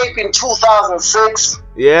a tape in 2006.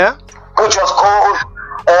 Yeah. Which was called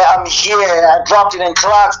I'm Here. I dropped it in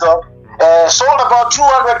Clarksville. Sold about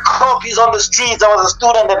 200 copies on the streets. I was a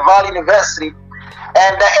student at Val University.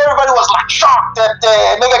 And everybody was like shocked that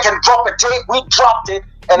a nigga can drop a tape. We dropped it,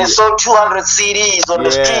 and it sold 200 CDs on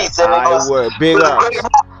the streets. And it was big up. Great,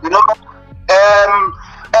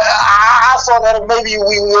 I saw that maybe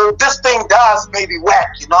this thing does maybe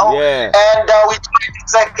work, Yeah. And we tried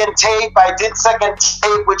second tape. I did second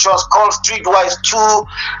tape, which was called Streetwise 2,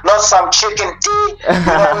 not some chicken tea.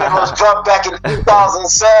 It was dropped back in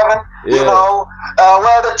 2007. Well,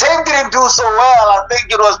 the tape didn't do so well. I think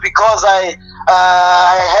it was because I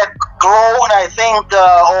had grown, I think,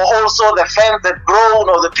 or also the fans that grown,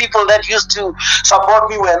 or the people that used to support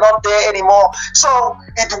me were not there anymore. So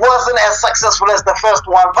it wasn't as successful as the first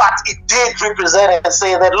one, but it did represent and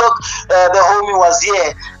say that, look, the homie was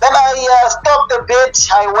here. Then I stopped a bit.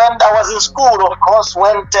 I was in school, of course,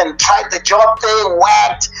 went and tried the job thing,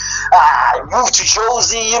 went, moved to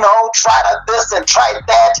Josie, tried this and tried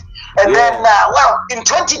that. And then, in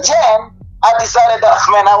 2010, I decided that,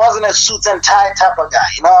 man, I wasn't a suit and tie type of guy.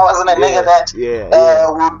 I wasn't a nigga that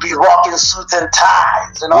would be rocking suits and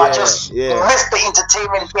ties. I just missed the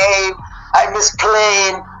entertainment game. I missed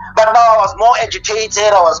playing. But now I was more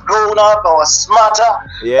educated. I was grown up. I was smarter.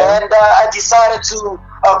 And I decided to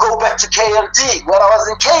go back to KLD. When I was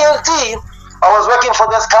in KLD, I was working for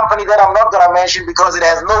this company that I'm not going to mention because it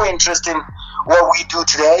has no interest in what we do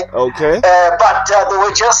today. Okay. But they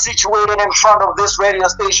were just situated in front of this radio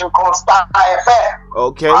station called Star FM.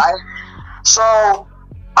 Okay. Right? So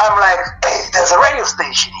I'm like, hey, there's a radio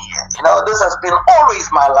station here. This has been always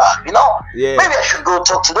my love, Yeah. Maybe I should go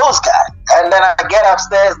talk to those guys. And then I get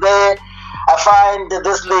upstairs there. I find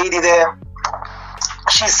this lady there.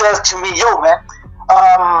 She says to me, yo, man,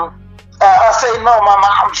 I say, no, mama,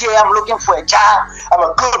 I'm here. I'm looking for a job. I'm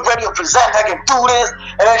a good radio presenter. I can do this.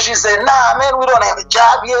 And then she said, nah, man, we don't have a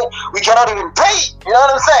job yet. We cannot even pay. You know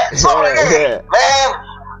what I'm saying? So, man,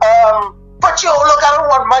 but yo, look, I don't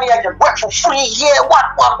want money. I can work for free here. What?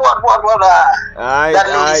 That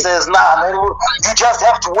lady says, nah, man, you just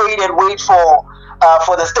have to wait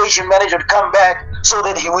for the station manager to come back so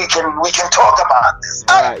that we can talk about this.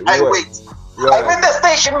 I wait. I meet the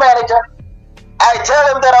station manager. I tell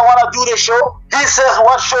him that I want to do the show. He says,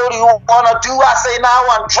 what show do you want to do? I say, now I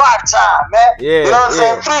want drive time, man. You know what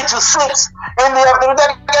I'm saying? 3 to 6 in the afternoon.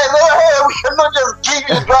 That guy says, hey, we cannot just give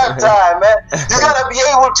you drive time, man. You got to be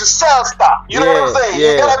to sell stuff. You know what I'm saying?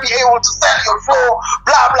 You gotta be able to sell your flow,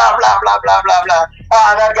 blah, blah, blah, blah, blah, blah, blah.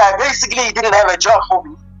 That guy basically didn't have a job for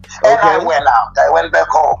me. And I went out. I went back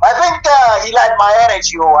home. I think he liked my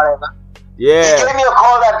energy or whatever. Yeah. He gave me a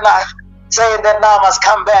call that night saying that now I must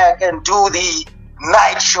come back and do the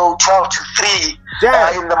night show 12 to 3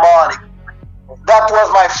 in the morning. That was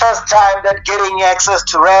my first time that getting access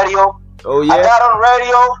to radio. Oh, yeah. I got on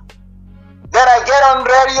radio. Then I get on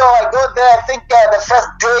radio. I go there. I think the first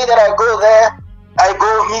day that I go there, I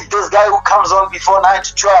go meet this guy who comes on before 9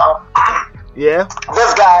 to 12. Yeah.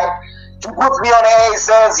 This guy, he puts me on air. He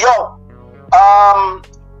says, yo,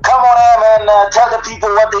 come on air, man. Tell the people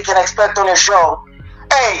what they can expect on your show.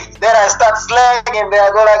 Hey, then I start slanging. Then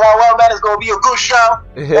I go like, oh, well, man, it's going to be a good show.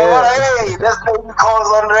 Yeah. And like, hey, this lady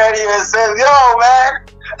calls on radio and says, yo, man,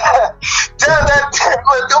 tell that,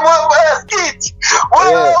 skit.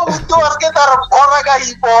 Well, do us get out of Koraga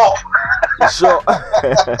hip hop. Sure.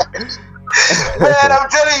 Man,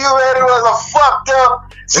 I'm telling you, man, it was a fucked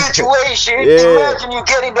up situation. Imagine you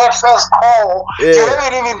getting that first call. You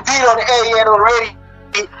haven't even been on air yet already.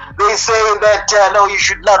 They say that no, you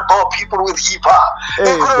should not bore people with hip hop.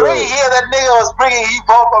 They could already hear that nigga was bringing hip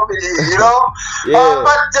hop up in here, you know.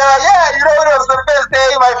 But yeah, you know, it was the first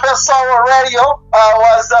day. My first song on radio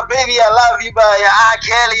was "Baby I Love You" by R.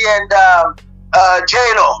 Kelly and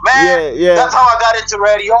J.Lo. Man, that's how I got into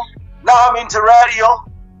radio. Now I'm into radio.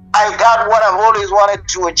 I got what I've always wanted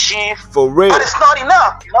to achieve. For real. But it's not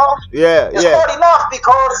enough, you know. It's not enough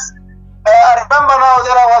because. I remember now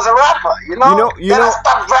that I was a rapper, you know. Then I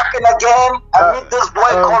started rapping again. I met this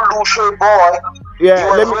boy called Luce Boy. Yeah,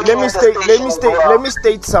 let me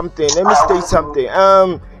state something.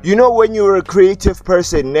 You know, when you're a creative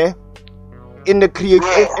person, in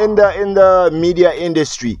the media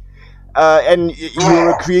industry, and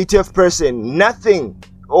you're a creative person, nothing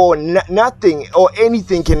or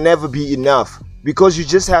anything can never be enough, because you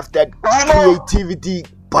just have that creativity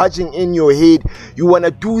budging in your head. You want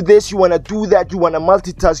to do this, you want to do that, you want to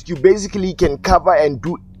multitask. You basically can cover and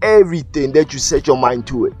do everything that you set your mind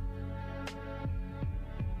to it.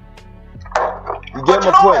 You get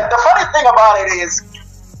my point? The funny thing about it is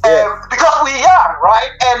because we're young,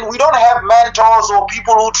 right, and we don't have mentors or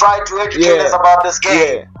people who try to educate us about this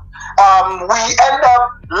game, we end up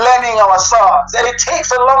learning ourselves, and it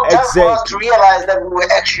takes a long time for us to realize that we were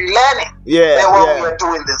actually learning while we were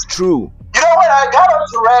doing this. True. You know, when I got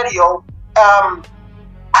onto radio,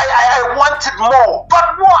 I wanted more.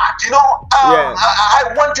 But what? You know,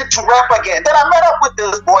 I wanted to rap again. Then I met up with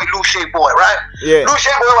this boy, Luce Boy, right? Luce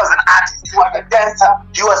Boy was an artist. He was a dancer.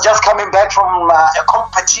 He was just coming back from a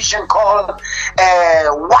competition called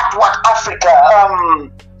What Africa?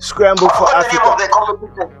 Scramble for Africa. The name of the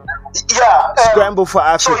competition? Scramble for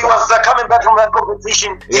Africa. So he was coming back from that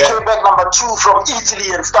competition. He came back number 2 from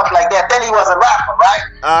Italy and stuff like that. Then he was a rapper,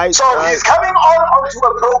 right? He's coming onto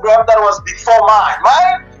a program that was before mine,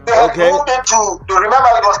 right? They had moved it to, remember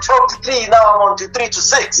it was 12 to 3, now I'm on to 3 to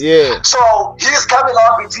 6. So he's coming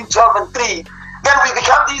on between 12 and 3. Then we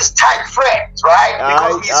become these tight friends, right?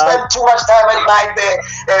 Because we spend too much time at night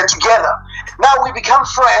there together. Now we become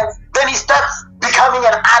friends. Then he starts becoming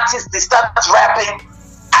an artist. He starts rapping.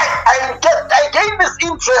 I gained this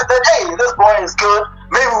interest that, hey, this boy is good.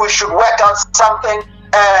 Maybe we should work out something.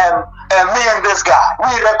 And me and this guy,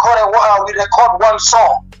 we record one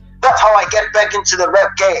song. That's how I get back into the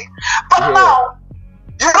rap game. But now,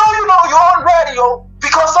 you know, you're on radio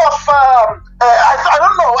because of I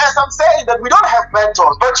don't know. As I'm saying that we don't have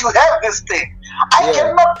mentors, but you have this thing. I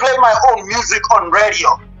cannot play my own music on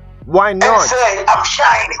radio. Why not? And say I'm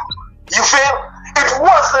shining. You feel? It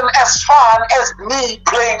wasn't as fun as me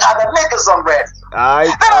playing other niggas on radio. Then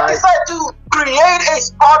I decided to create a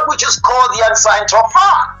spot which is called the Unsigned Top 5.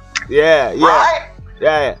 Right?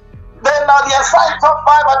 Then now the Unsigned Top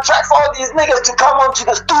 5 attracts all these niggas to come onto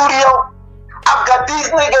the studio. I've got these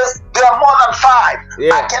niggas, there are more than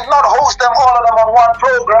 5. I cannot host them, all of them on one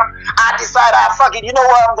program. I decide, fuck it, you know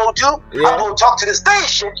what I'm going to do? I'm going to talk to the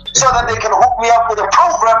station so that they can hook me up with a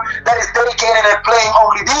program that is dedicated at playing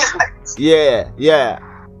only these niggas.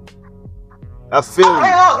 I feel you.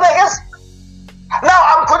 Play those niggas. Now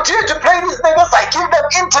I'm continuing to play these niggas. I give them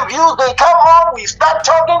interviews. They come on. We start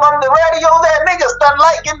talking on the radio. Their niggas start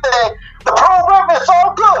liking the program. It's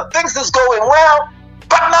all good. Things is going well.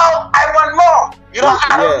 But now I want more. You know,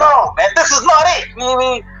 I don't know, man. This is not it.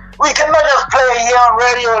 We cannot just play here on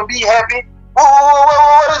radio and be happy.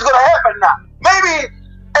 What is going to happen now? Maybe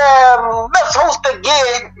let's host a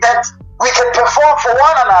gig that we can perform for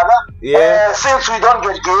one another. Since we don't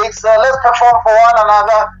get gigs, let's perform for one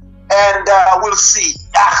another, and we'll see.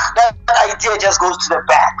 That idea just goes to the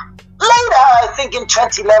back. Later I think in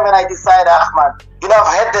 2011 I decided, Ahmad, I've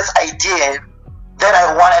had this idea that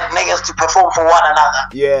I wanted niggas to perform for one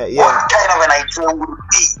another. Yeah. What kind of an idea would it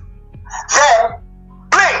be? Then,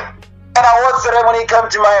 bling! And award ceremony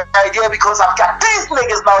come to my idea because I've got these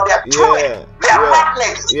niggas now, they're touring. They're rap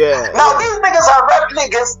niggas. Now these niggas are rap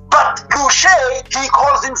niggas, but Boucher, he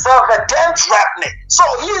calls himself a dance rap nigga. So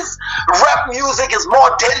his rap music is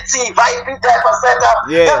more dancey, vibey type of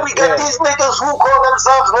setup. Then we got these niggas who call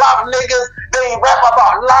themselves love niggas. They rap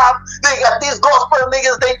about love. They got these gospel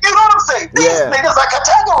niggas. You know what I'm saying? These niggas are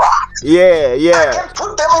categorized. I can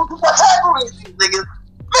put them into categories, these niggas.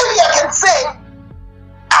 Maybe I can say,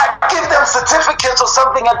 I give them certificates or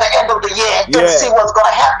something at the end of the year and see what's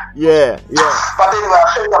gonna happen. But anyway, I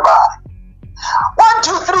think about it.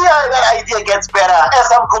 1, 2, 3, that idea gets better. As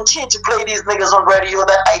I'm continuing to play these niggas on radio,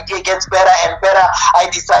 that idea gets better and better. I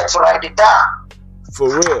decide to write it down. For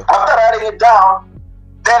real. After writing it down,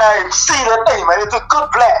 then I see that, hey man, it's a good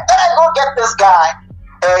plan. Then I go get this guy.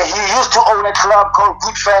 He used to own a club called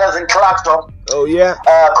Goodfellas in Clarkston. Oh yeah.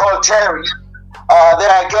 Called Terry.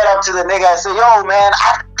 Then I get up to the nigga and say, yo man,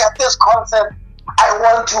 I got this concept. I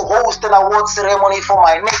want to host an award ceremony for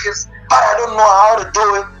my niggas, but I don't know how to do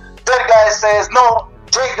it. That guy says, no,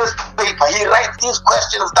 take this paper. He writes these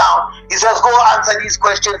questions down. He says, go answer these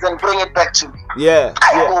questions and bring it back to me.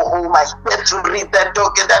 I go home, I spent to read that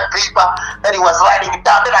doc and that paper that he was writing it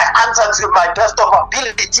down. Then I answer to my best of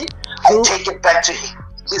ability. I take it back to him.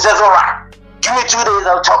 He says, all right, give me 2 days,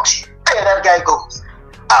 I'll talk to you. And that guy goes,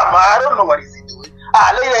 I don't know what he's doing.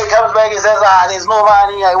 Later he comes back and says, there's no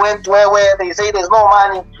money. I went where they say there's no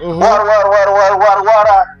money. What.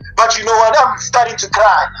 But you know what? I'm starting to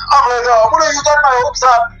cry. I'm like, you got my hopes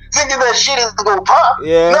up, thinking that shit is going to pop.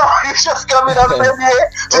 No, he's just coming up here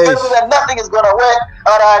to tell me that nothing is going to work.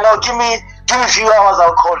 All right, now give me a few hours,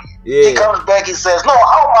 I'll call you. He comes back, he says, no,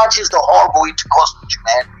 how much is the hall going to cost you,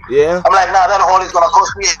 man? I'm like, nah, that hall is going to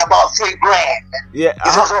cost me about $3,000. He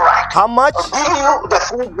says, all right. How much? I'll give you the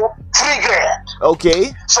 $3,000.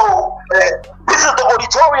 Okay. So, this is the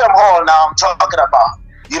auditorium hall now I'm talking about.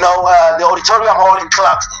 The auditorium hall in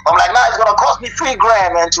Clarkston. I'm like, nah, it's gonna cost me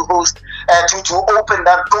 $3,000, man, to host, to open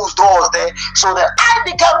those doors there, so that I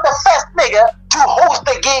become the first nigga to host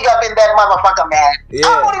a gig up in that motherfucker, man.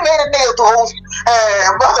 I only made a nigga to host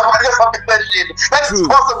motherfuckers up in that shit. That's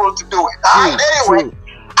possible to do it. Anyway,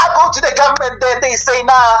 I go to the government there. They say,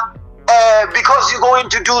 nah, because you're going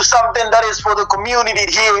to do something that is for the community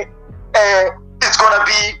here, it's gonna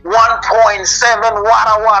be 1.7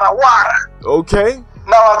 water. Okay.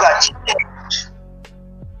 Now I got change.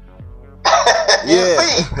 You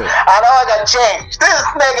see? I know I got change. This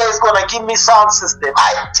nigga is gonna give me sound system.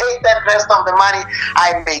 I take that rest of the money.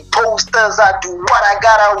 I make posters. I do what I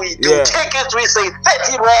gotta. We do tickets. We say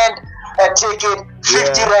 30 rand a ticket,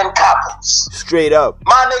 50 rand couples. Straight up.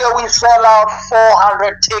 My nigga, we sell out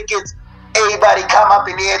 400 tickets. Everybody come up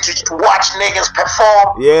in here to watch niggas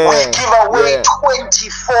perform. We give away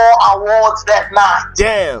 24 awards that night.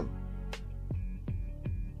 Damn.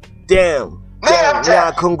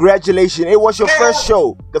 Yeah, congratulations. It was your first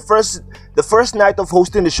show. The first night of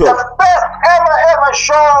hosting the show. The first ever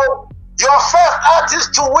show. Your first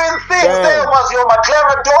artist to win things. There was your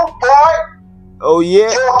McLaren Dope Boy. Oh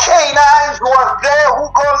yeah. Your K9 who was there, who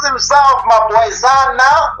calls himself my boy Zan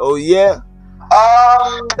now. Oh yeah.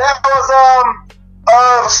 There was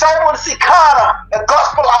Simon Sikana, a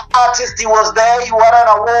gospel artist. He was there. He won an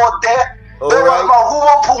award there. There was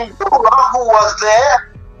Mahuo Pungura who was there.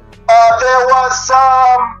 There was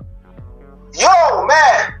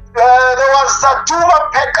there was Duma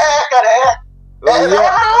Pekeka there. There was a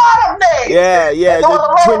lot of names.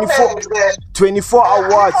 The 24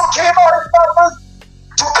 awards. People came out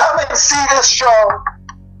to come and see this show.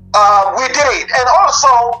 We did it, and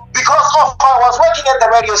also because I was working at the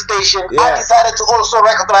radio station, I decided to also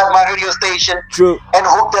recognize my radio station and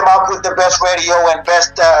hook them up with the best radio and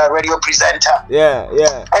best radio presenter.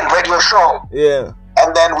 And radio show.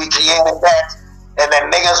 And then we created that, and then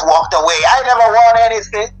niggas walked away. I never won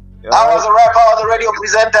anything. I was a rapper, I was a radio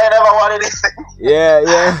presenter, I never won anything.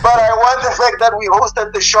 But I won the fact that we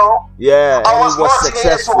hosted the show. I was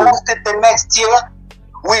fortunate to host it the next year.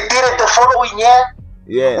 We did it the following year.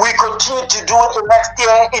 We continued to do it the next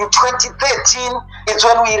year. In 2013, it's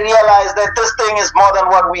when we realized that this thing is more than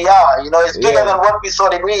what we are. It's bigger than what we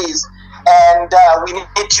thought it is. And we need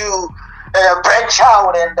to branch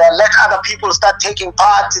out and let other people start taking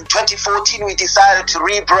part. In 2014, we decided to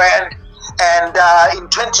rebrand. And in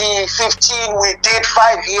 2015, we did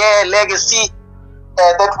 5-year legacy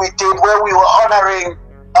that we did, where we were honoring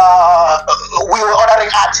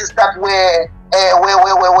artists that were who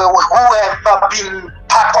have been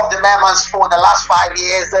part of the MEMAs for the last 5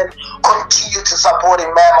 years and continue to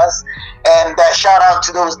supporting MEMAs. And shout out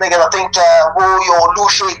to those niggas. I think Wooey or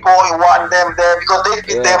Lucia Boy won them there because they've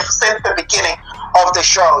been there since the beginning of the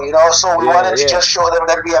show, you know. So we wanted to just show them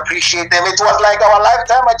that we appreciate them. It was like our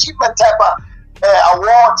lifetime achievement type of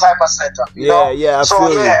award type of setup, you know.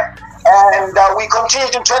 And we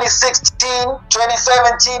continued in 2016,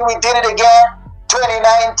 2017 we did it again,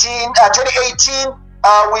 2019, 2018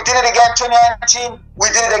 we did it again, 2019 we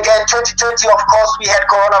did it again, 2020 of course we had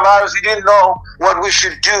coronavirus, we didn't know what we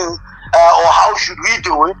should do or how should we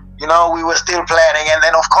do it, you know, we were still planning. And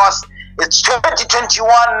then of course it's 2021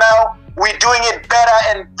 now, we're doing it better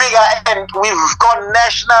and bigger, and we've gone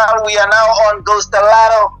national. We are now on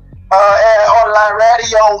WeStayGuddaOnlineRadioShow. Online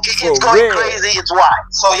radio, it's going crazy. It's wild.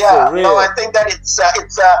 So yeah, you know, I think that it's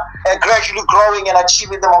gradually growing and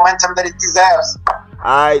achieving the momentum that it deserves.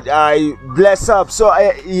 I bless up. So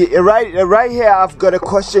right here, I've got a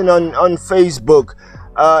question on Facebook.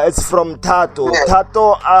 It's from Tato.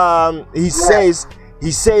 Tato, he says,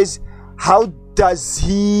 how does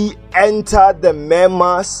he enter the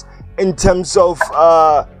MEMAs in terms of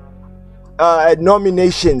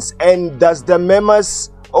nominations, and does the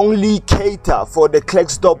MEMAs only cater for the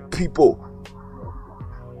Klerksdorp people?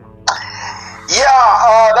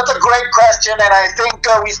 Yeah, that's a great question, and I think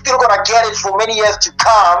we're still gonna get it for many years to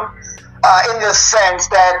come. In the sense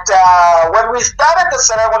that when we started the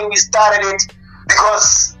ceremony, we started it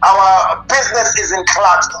because our business is in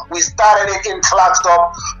Klerksdorp. We started it in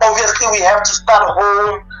Klerksdorp. Obviously, we have to start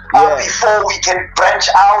home before we can branch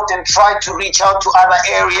out and try to reach out to other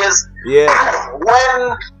areas.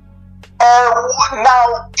 When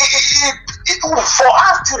now, for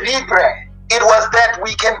us to rebrand, it was that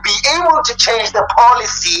we can be able to change the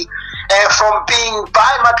policy from being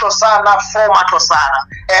by Matlosana for Matlosana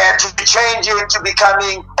to change it to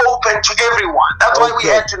becoming open to everyone. That's why we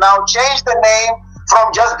had to now change the name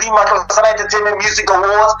from just being Matlosana Entertainment Music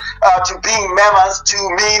Awards to being MEMAs, to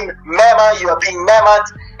mean MEMA, you are being MEMA'd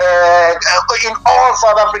in all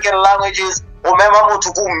South African languages. MEMA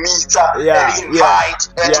to meet and invite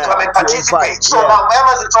to come and participate. So now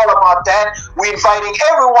MEMAs, it's all about that. We're inviting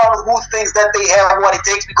everyone who thinks that they have what it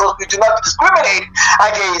takes, because we do not discriminate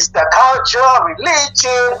against the culture,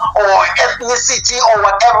 religion, or ethnicity, or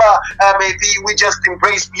whatever maybe. We just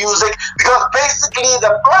embrace music, because basically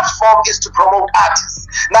the platform is to promote artists.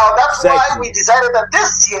 Now that's why we decided that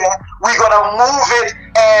this year we're gonna move it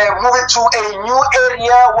to a new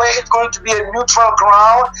area where it's going to be a neutral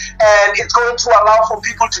ground, and it's going to allow for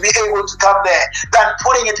people to be able to come there, than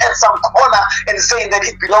putting it at some corner and saying that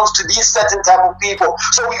it belongs to these certain type of people.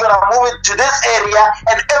 So we're gonna move it to this area,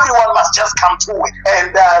 and everyone must just come to it,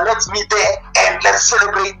 and let's meet there and let's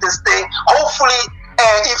celebrate this thing. Hopefully,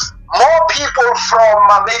 if more people from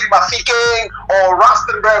maybe Mafikeng or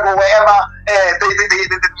Rustenburg or wherever they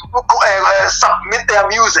submit their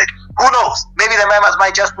music, who knows? Maybe the MEMAs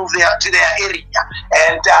might just move to their area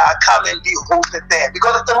and come and be hosted there,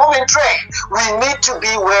 because it's a moving train. We need to be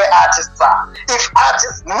where artists are. If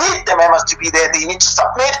artists need the MEMAs to be there, they need to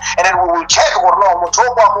submit, and then we will check,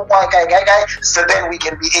 so then we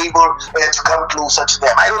can be able to come closer to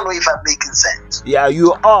them. I don't know if I'm making sense. Yeah,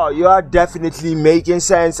 you are definitely making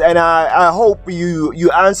sense, and I hope you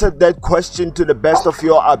answered that question to the best of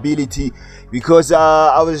your ability, because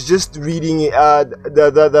I was just reading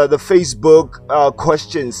the Facebook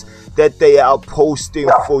questions that they are posting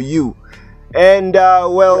for you. And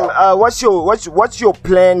what's your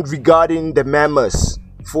plan regarding the MEMAs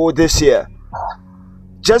for this year?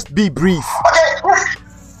 Just be brief. Okay. Well,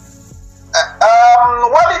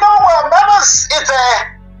 you know, MEMAs, it's a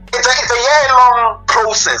year-long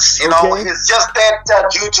process. You know, it's just that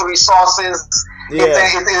due to resources, it's you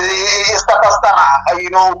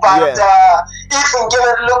know. But if we give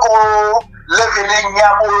it a look,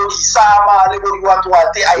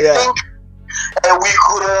 I think we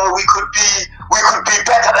could be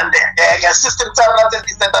better than them. Systems are not just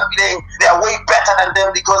set up playing; they are way better than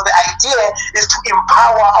them, because the idea is to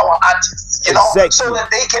empower our artists, you know, so that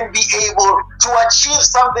they can be able to achieve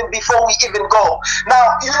something before we even go.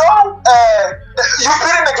 Now, you know, you've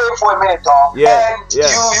been in the game for a minute, dog, and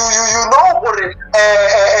you know what it.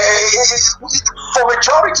 For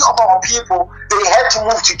majority of our people, they had to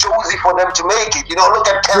move to Josie for them to make it. You know, look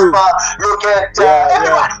at Kemba, look at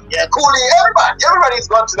everybody, Cooley, everybody's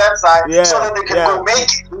gone to that side so that they can go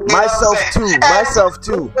make it. Myself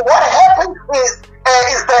too. What happened is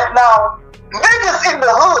that now niggas in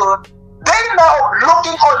the hood, they now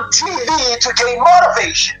looking on TV to gain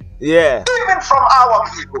motivation. Yeah. Even from our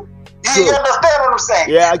people. You understand what I'm saying?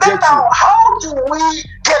 Yeah, I get you. How do we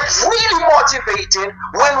get really motivated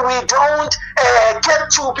when we don't get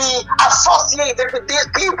to be associated with these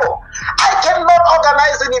people. I cannot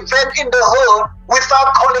organize an event in the hood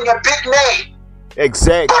without calling a big name.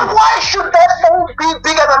 Exactly. But why should that name be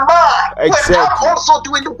bigger than mine? Exactly. When I'm also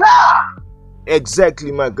doing the job.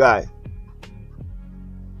 Exactly, my guy.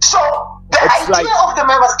 So the idea of the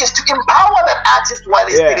members is to empower the artist while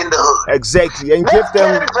he's still in the hood. Exactly, and give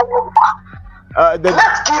them.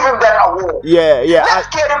 Let's give him that award. Yeah. Let's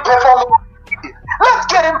get him performing. Let's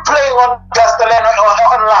get him playing on Castellano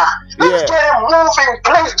online. Let's get him moving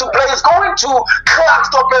place to place, going to clubs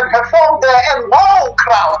and perform there and wow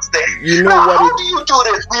crowds there. You know now, what? How do you do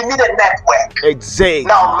this? We need a network. Exactly.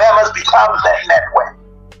 Now members become that network.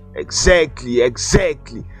 Exactly.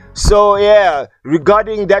 So yeah,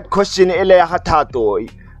 regarding that question,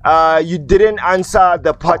 you didn't answer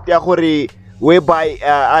the part whereby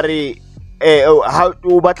how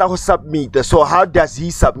to submit. So how does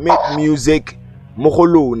he submit music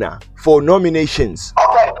Mogolona for nominations?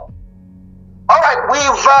 Okay. Alright,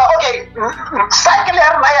 we've cycle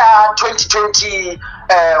 2020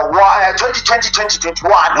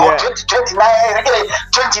 2021 or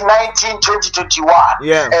 2019 2021.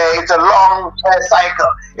 It's a long cycle.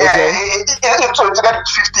 It's going to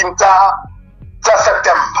 15th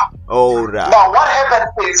September. Alright. Now what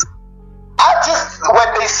happens is artists, when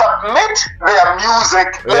they submit their music,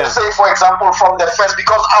 let's say for example from the first,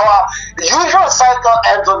 because our usual cycle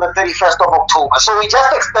ends on the 31st of October, so we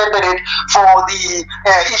just extended it for the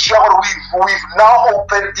issue. We've now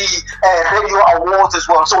opened the radio awards as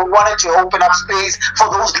well, so we wanted to open up space for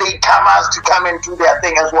those latecomers to come and do their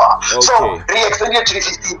thing as well. So we extended to the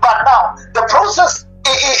 15th, but now the process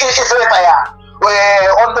is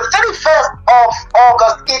where on the 31st of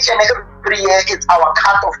August each and every year it's our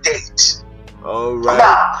cut-off date. Alright.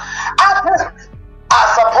 Now, artists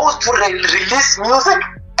are supposed to release music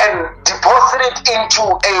and deposit it into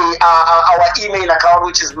our email account,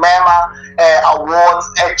 which is MEMA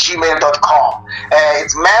awards@gmail.com.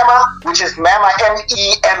 It's MEMA, which is MEMA MEMA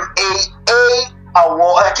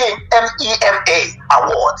award. Okay, MEMA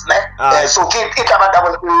awards. So keep it a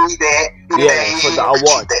double E there. For the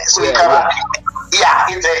award. There. So it's an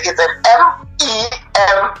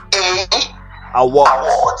MEMA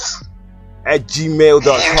awards. At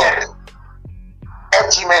gmail.com. At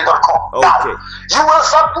gmail.com. Okay. Now, you will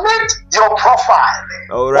submit your profile,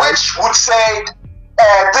 which would say,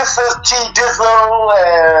 this is T.Dzyl,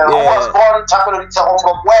 who was born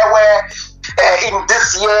from where in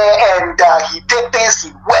this year, and he did this,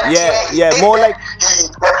 he went here, he did more that, like he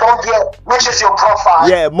performed here, which is your profile.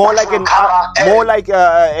 Yeah, more like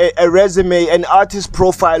a resume, an artist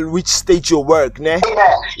profile which states your work, ne?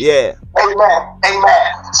 Amen. Yeah. Amen.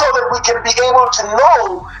 So that we can be able to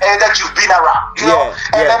know that you've been around, you know?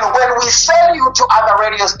 And then when we send you to other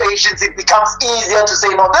radio stations, it becomes easier to say,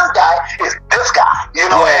 no, this guy is this guy, you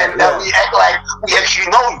know, and we act like we actually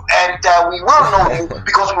know you, and we will know you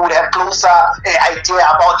because we would have closer idea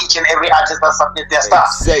about each and every artist that submit their stuff.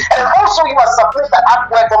 And also you must submit the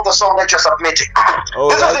artwork of the song that you're submitting.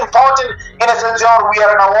 This is important in a sense that we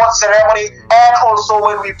are an award ceremony, and also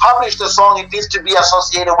when we publish the song, it needs to be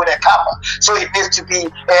associated with a cover, so it needs to be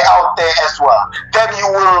out there as well. Then you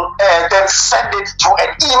will then send it to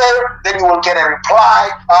an email, then you will get a reply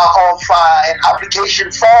of an application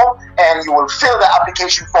form, and you will fill the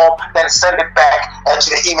application form, then send it back to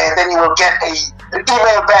the email. Then you will get an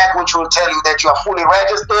email back which will tell you that you are fully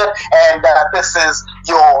registered, and this is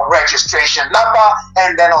your registration number,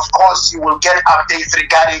 and then of course you will get updates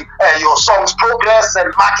regarding your song's progress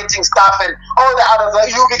and marketing stuff and all the other.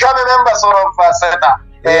 You become a member sort of setup.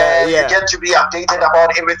 You get to be updated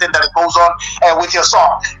about everything that goes on with your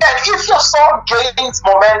song. And if your song gains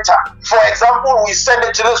momentum, for example, we send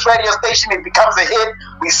it to this radio station, it becomes a hit,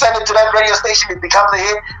 we send it to that radio station, it becomes a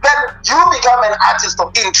hit, then you become an artist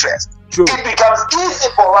of interest. True. It becomes easy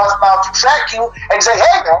for us now to track you and say,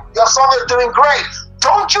 hey man, your song is doing great.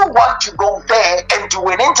 Don't you want to go there and do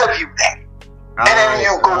an interview there? And then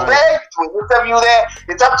you go there, do an interview there.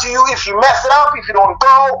 It's up to you. If you mess it up, if you don't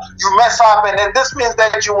go, you mess up, and then this means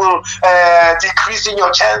that you will decrease in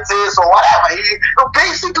your chances or whatever.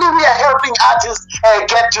 Basically, we are helping artists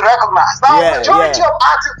get to recognize. Now, majority of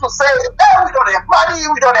artists will say, hey, we don't have money,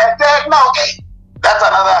 we don't have that. Now, hey, that's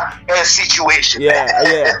another situation.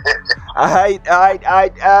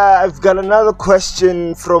 I've got another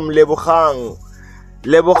question from Lebogang.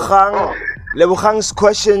 Lebogang's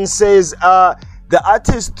question says, the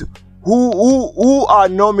artists who are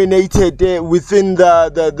nominated within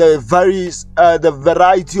the various the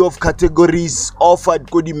variety of categories offered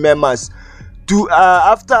to the members, do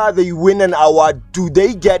after they win an award, do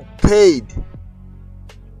they get paid?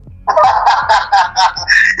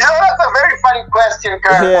 That's a very funny question,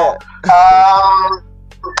 Colonel.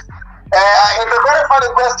 It's a very funny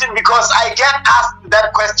question because I get asked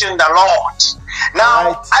that question a lot.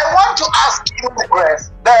 Now, I want to ask you,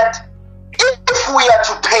 Chris, that if we are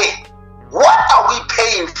to pay, what are we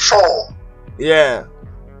paying for? Yeah.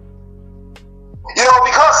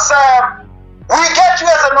 Because we get you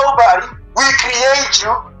as a nobody, we create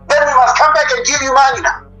you, then we must come back and give you money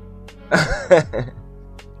now.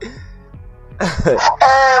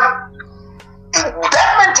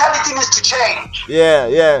 That mentality needs to change. Yeah.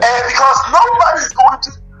 Because nobody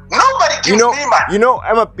gives me money.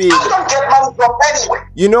 I'm a bit. I don't get money from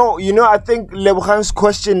anywhere. I think Lebohang's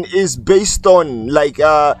question is based on like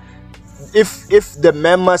if the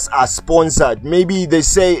MEMAs are sponsored. Maybe they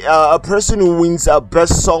say a person who wins a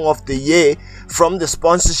best song of the year from the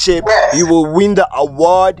sponsorship, you will win the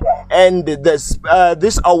award, and this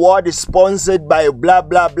award is sponsored by blah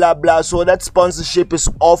blah blah blah. So that sponsorship is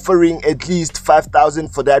offering at least 5,000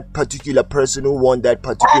 for that particular person who won that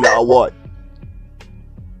particular award.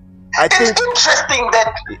 It's interesting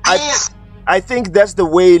that I think that's the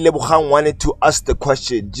way Lebohang wanted to ask the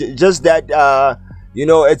question. Just that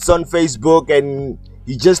it's on Facebook and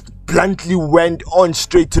he just bluntly went on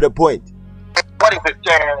straight to the point. What is it?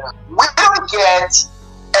 We don't get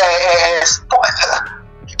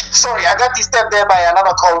sorry, I got disturbed there by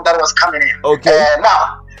another call that was coming in. Okay.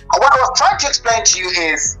 Now, what I was trying to explain to you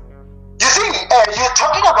is, you see, you're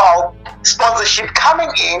talking about sponsorship coming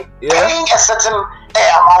in, paying a certain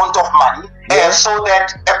amount of money, so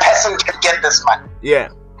that a person can get this money. Yeah.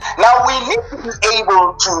 Now we need to be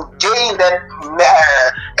able to gain that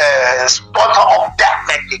sponsor of that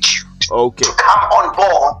magnitude to come on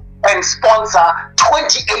board and sponsor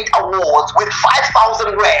 28 awards with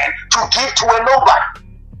 5,000 rand to give to a nobody.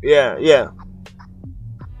 Yeah.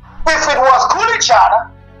 If it was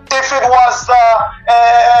Kulichana, if it was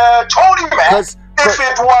Tony Man, if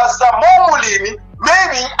it was Momulimi,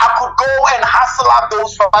 maybe I could go and hustle up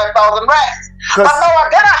those 5,000 rands. But now I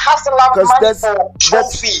gotta hustle up money for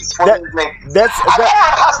trophies for these niggas. I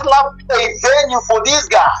gotta hustle up a venue for these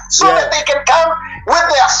guys so that they can come with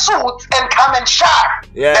their suits and come and shine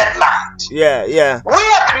that night. Yeah. We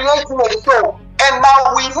are creating a show, and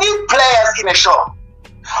now we need players in a show.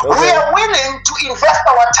 We are willing to invest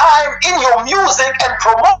our time in your music and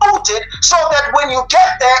promote it so that when you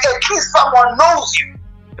get there, at least someone knows you.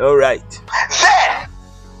 All right. Then,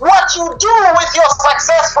 what you do with your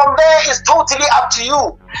success from there is totally up to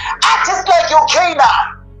you. Artists like your Kana,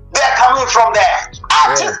 they're coming from there.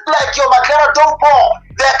 Artists like your Makara Dopo,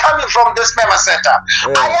 they're coming from this MEMA Center.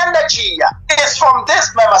 Ayanda Gia is from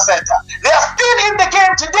this MEMA Center. They're still in the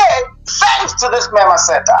game today thanks to this MEMA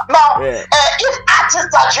Center. Now, if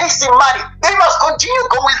artists are chasing money, they must continue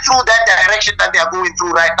going through that direction that they're going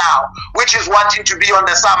through right now, which is wanting to be on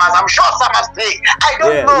the Summers. I'm sure Summers pay. I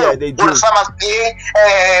don't know what Summers pay,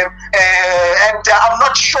 and I'm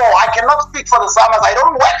not sure. I cannot speak for the Summers. I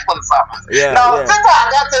don't work for the Summers. Now,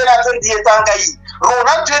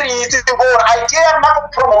 I dare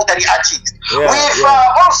not promote the artist. We've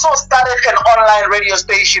also started an online radio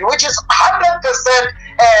station, which is 100%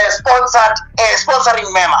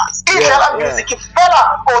 sponsoring MEMAs. Music is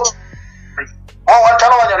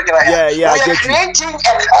we are creating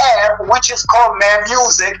an app which is called MEMA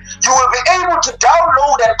Music. You will be able to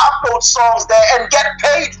download and upload songs there and get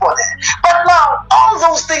paid for that. But now, all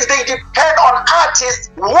those things, they depend on artists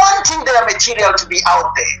wanting their material to be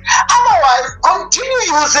out there. Otherwise, continue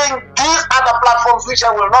using these other platforms, which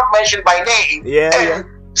I will not mention by name, and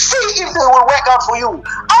see if they will work out for you.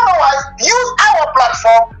 Otherwise, use our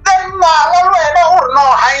platform, then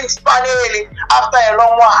after a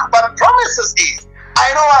long while. But promises is,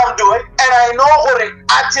 I know what I'm doing, and I know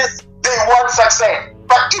artists, they want success.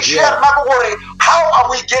 But if you are not worried, how are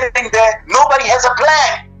we getting there? Nobody has a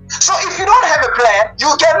plan. So if you don't have a plan,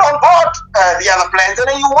 you get on board the other plans, and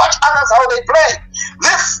then you watch others how they play.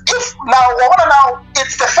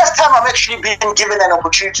 It's the first time I'm actually being given an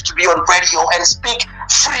opportunity to be on radio and speak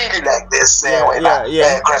freely like this,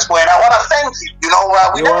 Chris. And I want to thank you.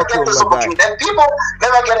 We never get this opportunity, and people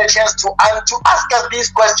never get a chance to ask us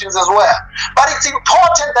these questions as well. But it's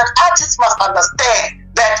important that artists must understand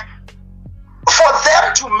that for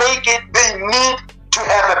them to make it, they need to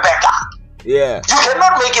have a backup. You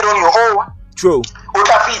cannot make it on your own. True.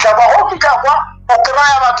 Because you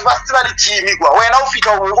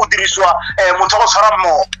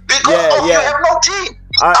have no team.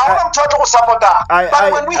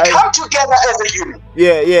 But when we come together as a unit,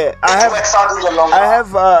 I works out in the long run. I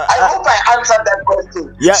hope I answered that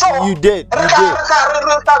question. Yeah, so, you did. On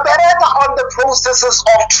the processes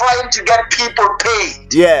of trying to get people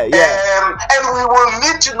paid. And we will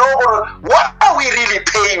need to know what are we really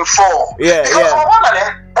paying for.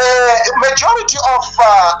 Majority of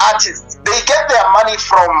artists, they get their money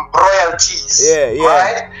from royalties.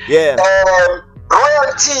 Right?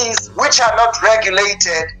 Royalties which are not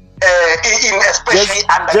regulated. Especially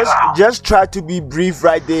underground. Just try to be brief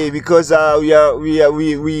right there, because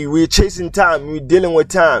we're chasing time. We're dealing with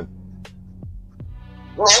time.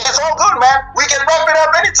 It's all good, man. We can wrap it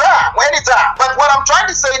up anytime. But what I'm trying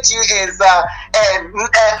to say to you is,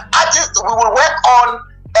 artists, we will work on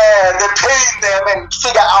the paying them and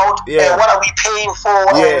figure out what are we paying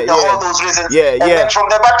for and all those reasons. Then from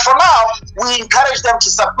there, but for now, we encourage them to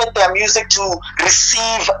submit their music to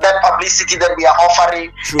receive that publicity that we are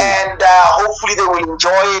offering. And hopefully they will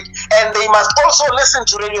enjoy it. And they must also listen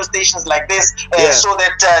to radio stations like this so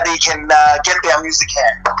that they can get their music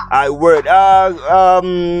heard.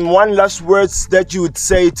 One last words that you would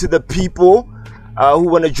say to the people who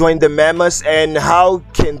want to join the MEMAs, and how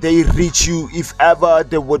can they reach you if ever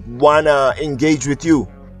they would want to engage with you?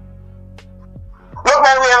 Look,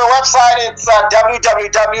 man, we have a website. It's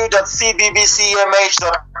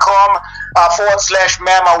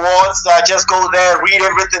www.cbbcmh.com/MEMA Awards. Just go there, read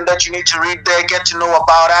everything that you need to read there, get to know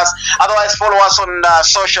about us. Otherwise, follow us on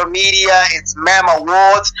social media. It's MEMA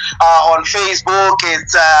Awards. On Facebook,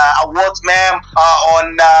 it's Awards MEM.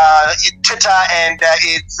 On Twitter, and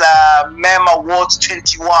it's MEMA Awards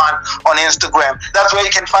 21 on Instagram. That's where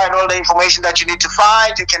you can find all the information that you need to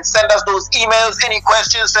find. You can send us those emails. Any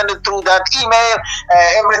questions, send it through that email.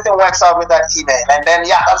 Everything works out with that email, and then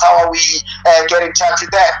that's how we get in touch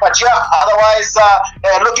with that. But otherwise,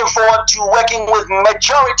 looking forward to working with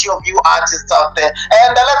majority of you artists out there,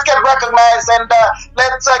 and let's get recognized, and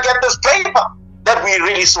let's get this paper that we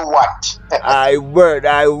really so want. I word.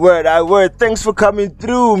 Thanks for coming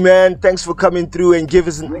through, man. Thanks for coming through and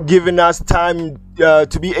giving us time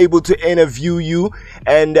to be able to interview you,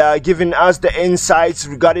 and giving us the insights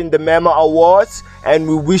regarding the MEMA Awards. And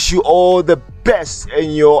we wish you all the best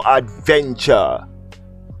in your adventure.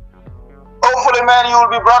 Hopefully, man, you will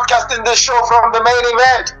be broadcasting this show from the main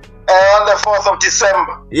event on the 4th of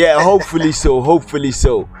December. Hopefully so. Hopefully.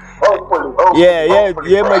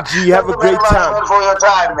 My G, have a great time. For your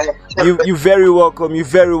time, man. You're very welcome.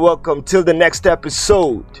 Till the next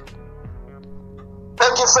episode.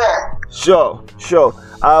 Thank you, sir. Sure.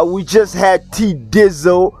 We just had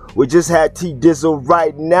T.Dzyl.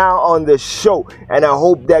 Right now on the show, and I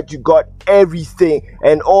hope that you got everything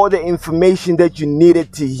and all the information that you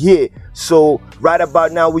needed to hear. So right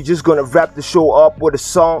about now, we're just gonna wrap the show up with a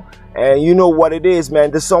song, and you know what it is,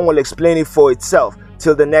 man. The song will explain it for itself.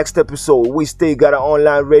 Till the next episode, we stay got an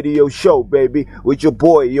online radio show, baby, with your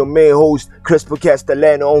boy, your main host, Crespo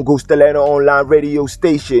Castellano on Ghostalano Online Radio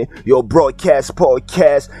Station, your broadcast,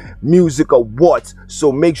 podcast, music awards.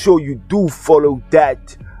 So make sure you do follow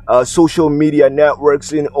that social media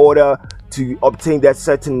networks in order to obtain that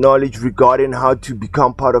certain knowledge regarding how to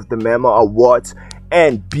become part of the MEMA Awards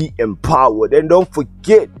and be empowered. And don't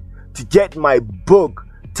forget to get my book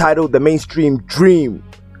titled The Mainstream Dream,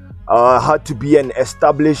 How to Be an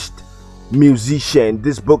Established Musician.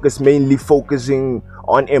 This book is mainly focusing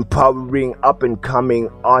on empowering up-and-coming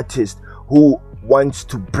artists who wants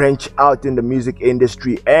to branch out in the music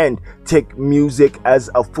industry and take music as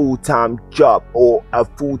a full-time job or a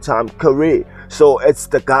full-time career. So it's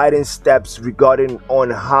the guidance steps regarding on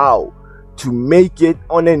how to make it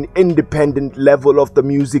on an independent level of the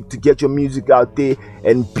music, to get your music out there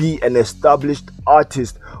and be an established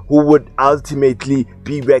artist who would ultimately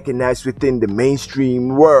be recognized within the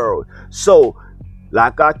mainstream world. So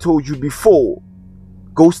like I told you before,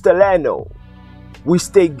 Ghostalano, We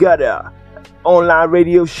Stay Gudda Online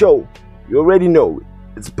Radio Show. You already know it.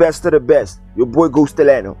 It's best of the best. Your boy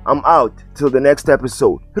Ghostalano. I'm out till the next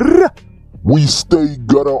episode. We Stay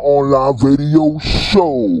Gudda Online Radio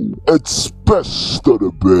Show. It's best of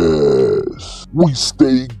the best. We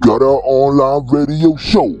Stay Gudda Online Radio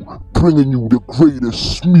Show, bringing you the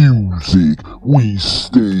greatest music. We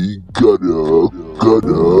stay Gudda,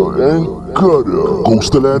 and Gudda.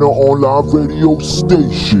 Ghostalano Online Radio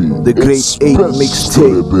Station. The Great 8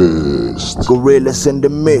 mixtape. Gorillas in the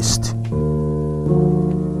Mist.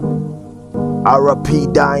 R.I.P.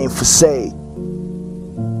 Dying for Say.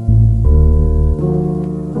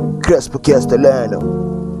 Crespo Castellano.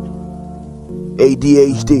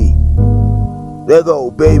 ADHD. There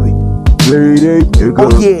go, baby.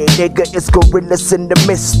 Oh yeah, nigga, it's gorillas in the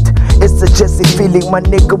mist. It's a Jesse feeling, my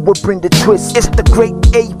nigga will bring the twist. It's the great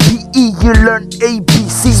APE, you learn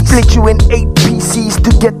ABC. Split you in 8 PCs to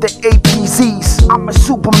get the APZs. I'm a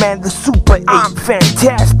Superman, the Super 8. I'm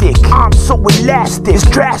fantastic, I'm so elastic. It's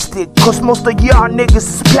drastic, cause most of y'all niggas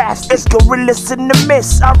is plastic. It's gorillas in the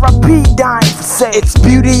mist, R.I.P. dying for sake. It's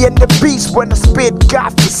Beauty and the Beast when I spit God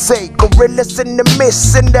for sake. Gorillas in the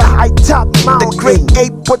mist, in the high top mountain. The great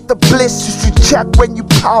ape with the bliss, you should check when you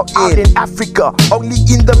pout out in Africa. Only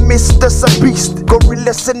in the mist there's a beast.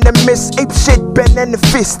 Gorillas in the mist, ape shit, bend and the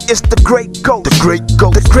fist. It's the great ghost, the great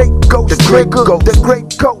ghost, the great ghost, the great ghost, the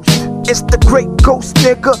great ghost. It's the great ghost,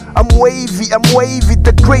 nigga. I'm wavy,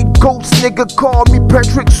 the great ghost, nigga. Call me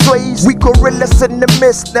Patrick Swayze. We gorillas in the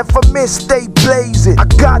mist, never miss, stay blazing. I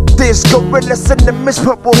got this, gorillas in the mist,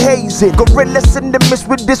 purple hazing. Gorillas in the mist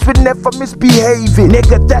with this, we never misbehaving.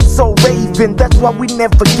 Nigga, that's so raving, that's why we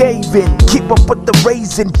never gave in. Keep up with the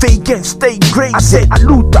raising, vegan, stay grazing. I say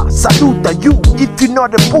aluta, saluta, you, if you know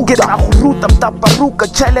the puta. Get a ruta, taparuka,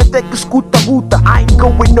 chale te kuskuta buta. I ain't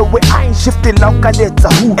going nowhere, I ain't shifting like a letter.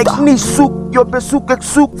 Souk, your besoek, ek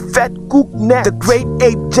soek, vet koek neck. The great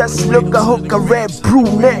ape, just look a hook, a red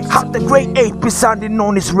brunette. How the great ape is sounding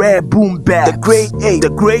on his red boom back. The great ape,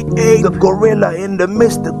 the gorilla in the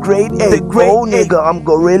mist, the great ape. The great nigga, I'm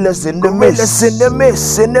gorillas in the mist. Gorillas in the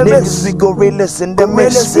mist, in the mist. We gorillas in the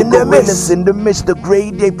mist, in the mist, in the mist. The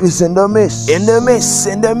great ape is in the mist, in the mist,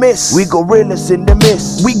 in the mist. We gorillas in the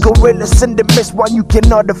mist, we gorillas in the mist. Why you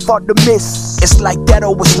cannot afford the mist? It's like that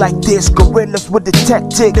or it's like this. Gorillas with the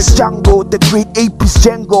tactics. Jungle, the great ape is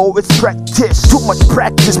Django, it's practice. Too much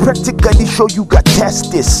practice, practically show you got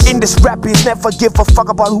testis. In this rap is never give a fuck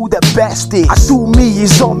about who the best is. I do me,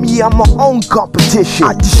 it's on me, I'm my own competition.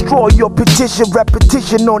 I destroy your petition,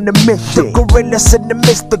 repetition on the mission. The gorillas in the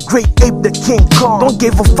mist, the great ape, the King Kong. Don't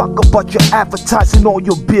give a fuck about your advertising or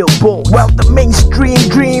your billboard. Well, the mainstream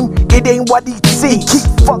dream, it ain't what he sees.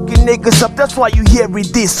 Keep fucking niggas up, that's why you hearing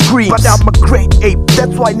this scream. But I'm a great ape,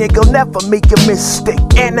 that's why nigga never make a mistake.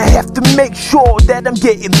 And I have to make sure that I'm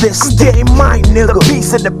getting this. I'm getting mine, nigga. The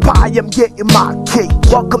piece of the pie, I'm getting my cake.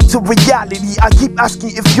 Welcome to reality, I keep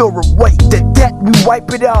asking if you're awake. The debt, we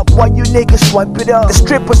wipe it up, while you niggas swipe it up. The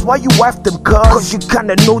strippers, why you wife them, cuz you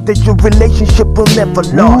kinda know that your relationship will never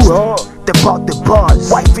last. About the bars,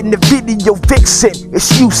 wife in the video vixen,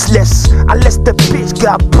 it's useless unless the bitch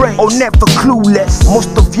got brains or never clueless.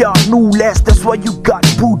 Most of y'all knew less, that's why you got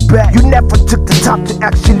booed back. You never took the time to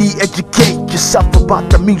actually educate yourself about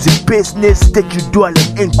the music business that you dwelling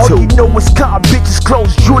into. All you know is car, bitches,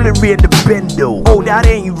 clothes, jewelry, and the bendo. Oh, that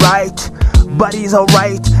ain't right, but it's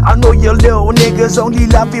alright. I know your little niggas only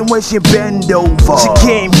loving when she bend over. She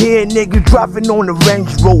came here, nigga, driving on a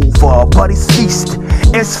Range Rover, but it's leased.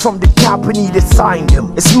 It's from the company that signed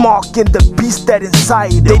him. It's marking the beast that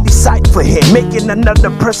inside him. They decide for him, making another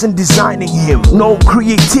person designing him. No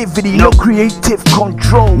creativity, no creative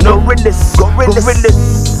control. Gorillas,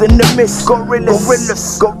 gorillas in the mist.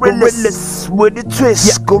 Gorillas, gorillas with the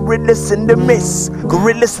twist. Yeah, gorillas in the mist.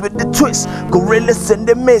 Gorillas with the twist. Gorillas in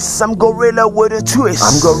the mist. I'm gorilla with a twist.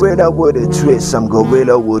 I'm gorilla with a twist. I'm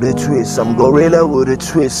gorilla with a twist. I'm gorilla with a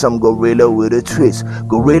twist. I'm gorilla with a twist.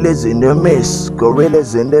 Gorillas in the mist. Gorillas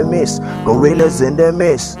in the mist, gorillas in the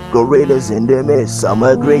mist, gorillas in the mist. I'm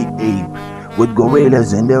a great ape with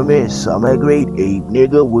gorillas in the mist. I'm a great ape,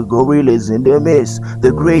 nigga, with gorillas in the mist.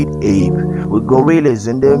 The great ape with gorillas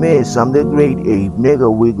in the mist. I'm the great ape, nigga,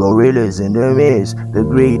 with gorillas in the mist. The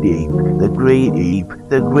great ape, the great ape,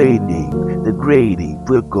 the great ape, the great ape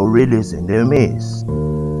with gorillas in the mist.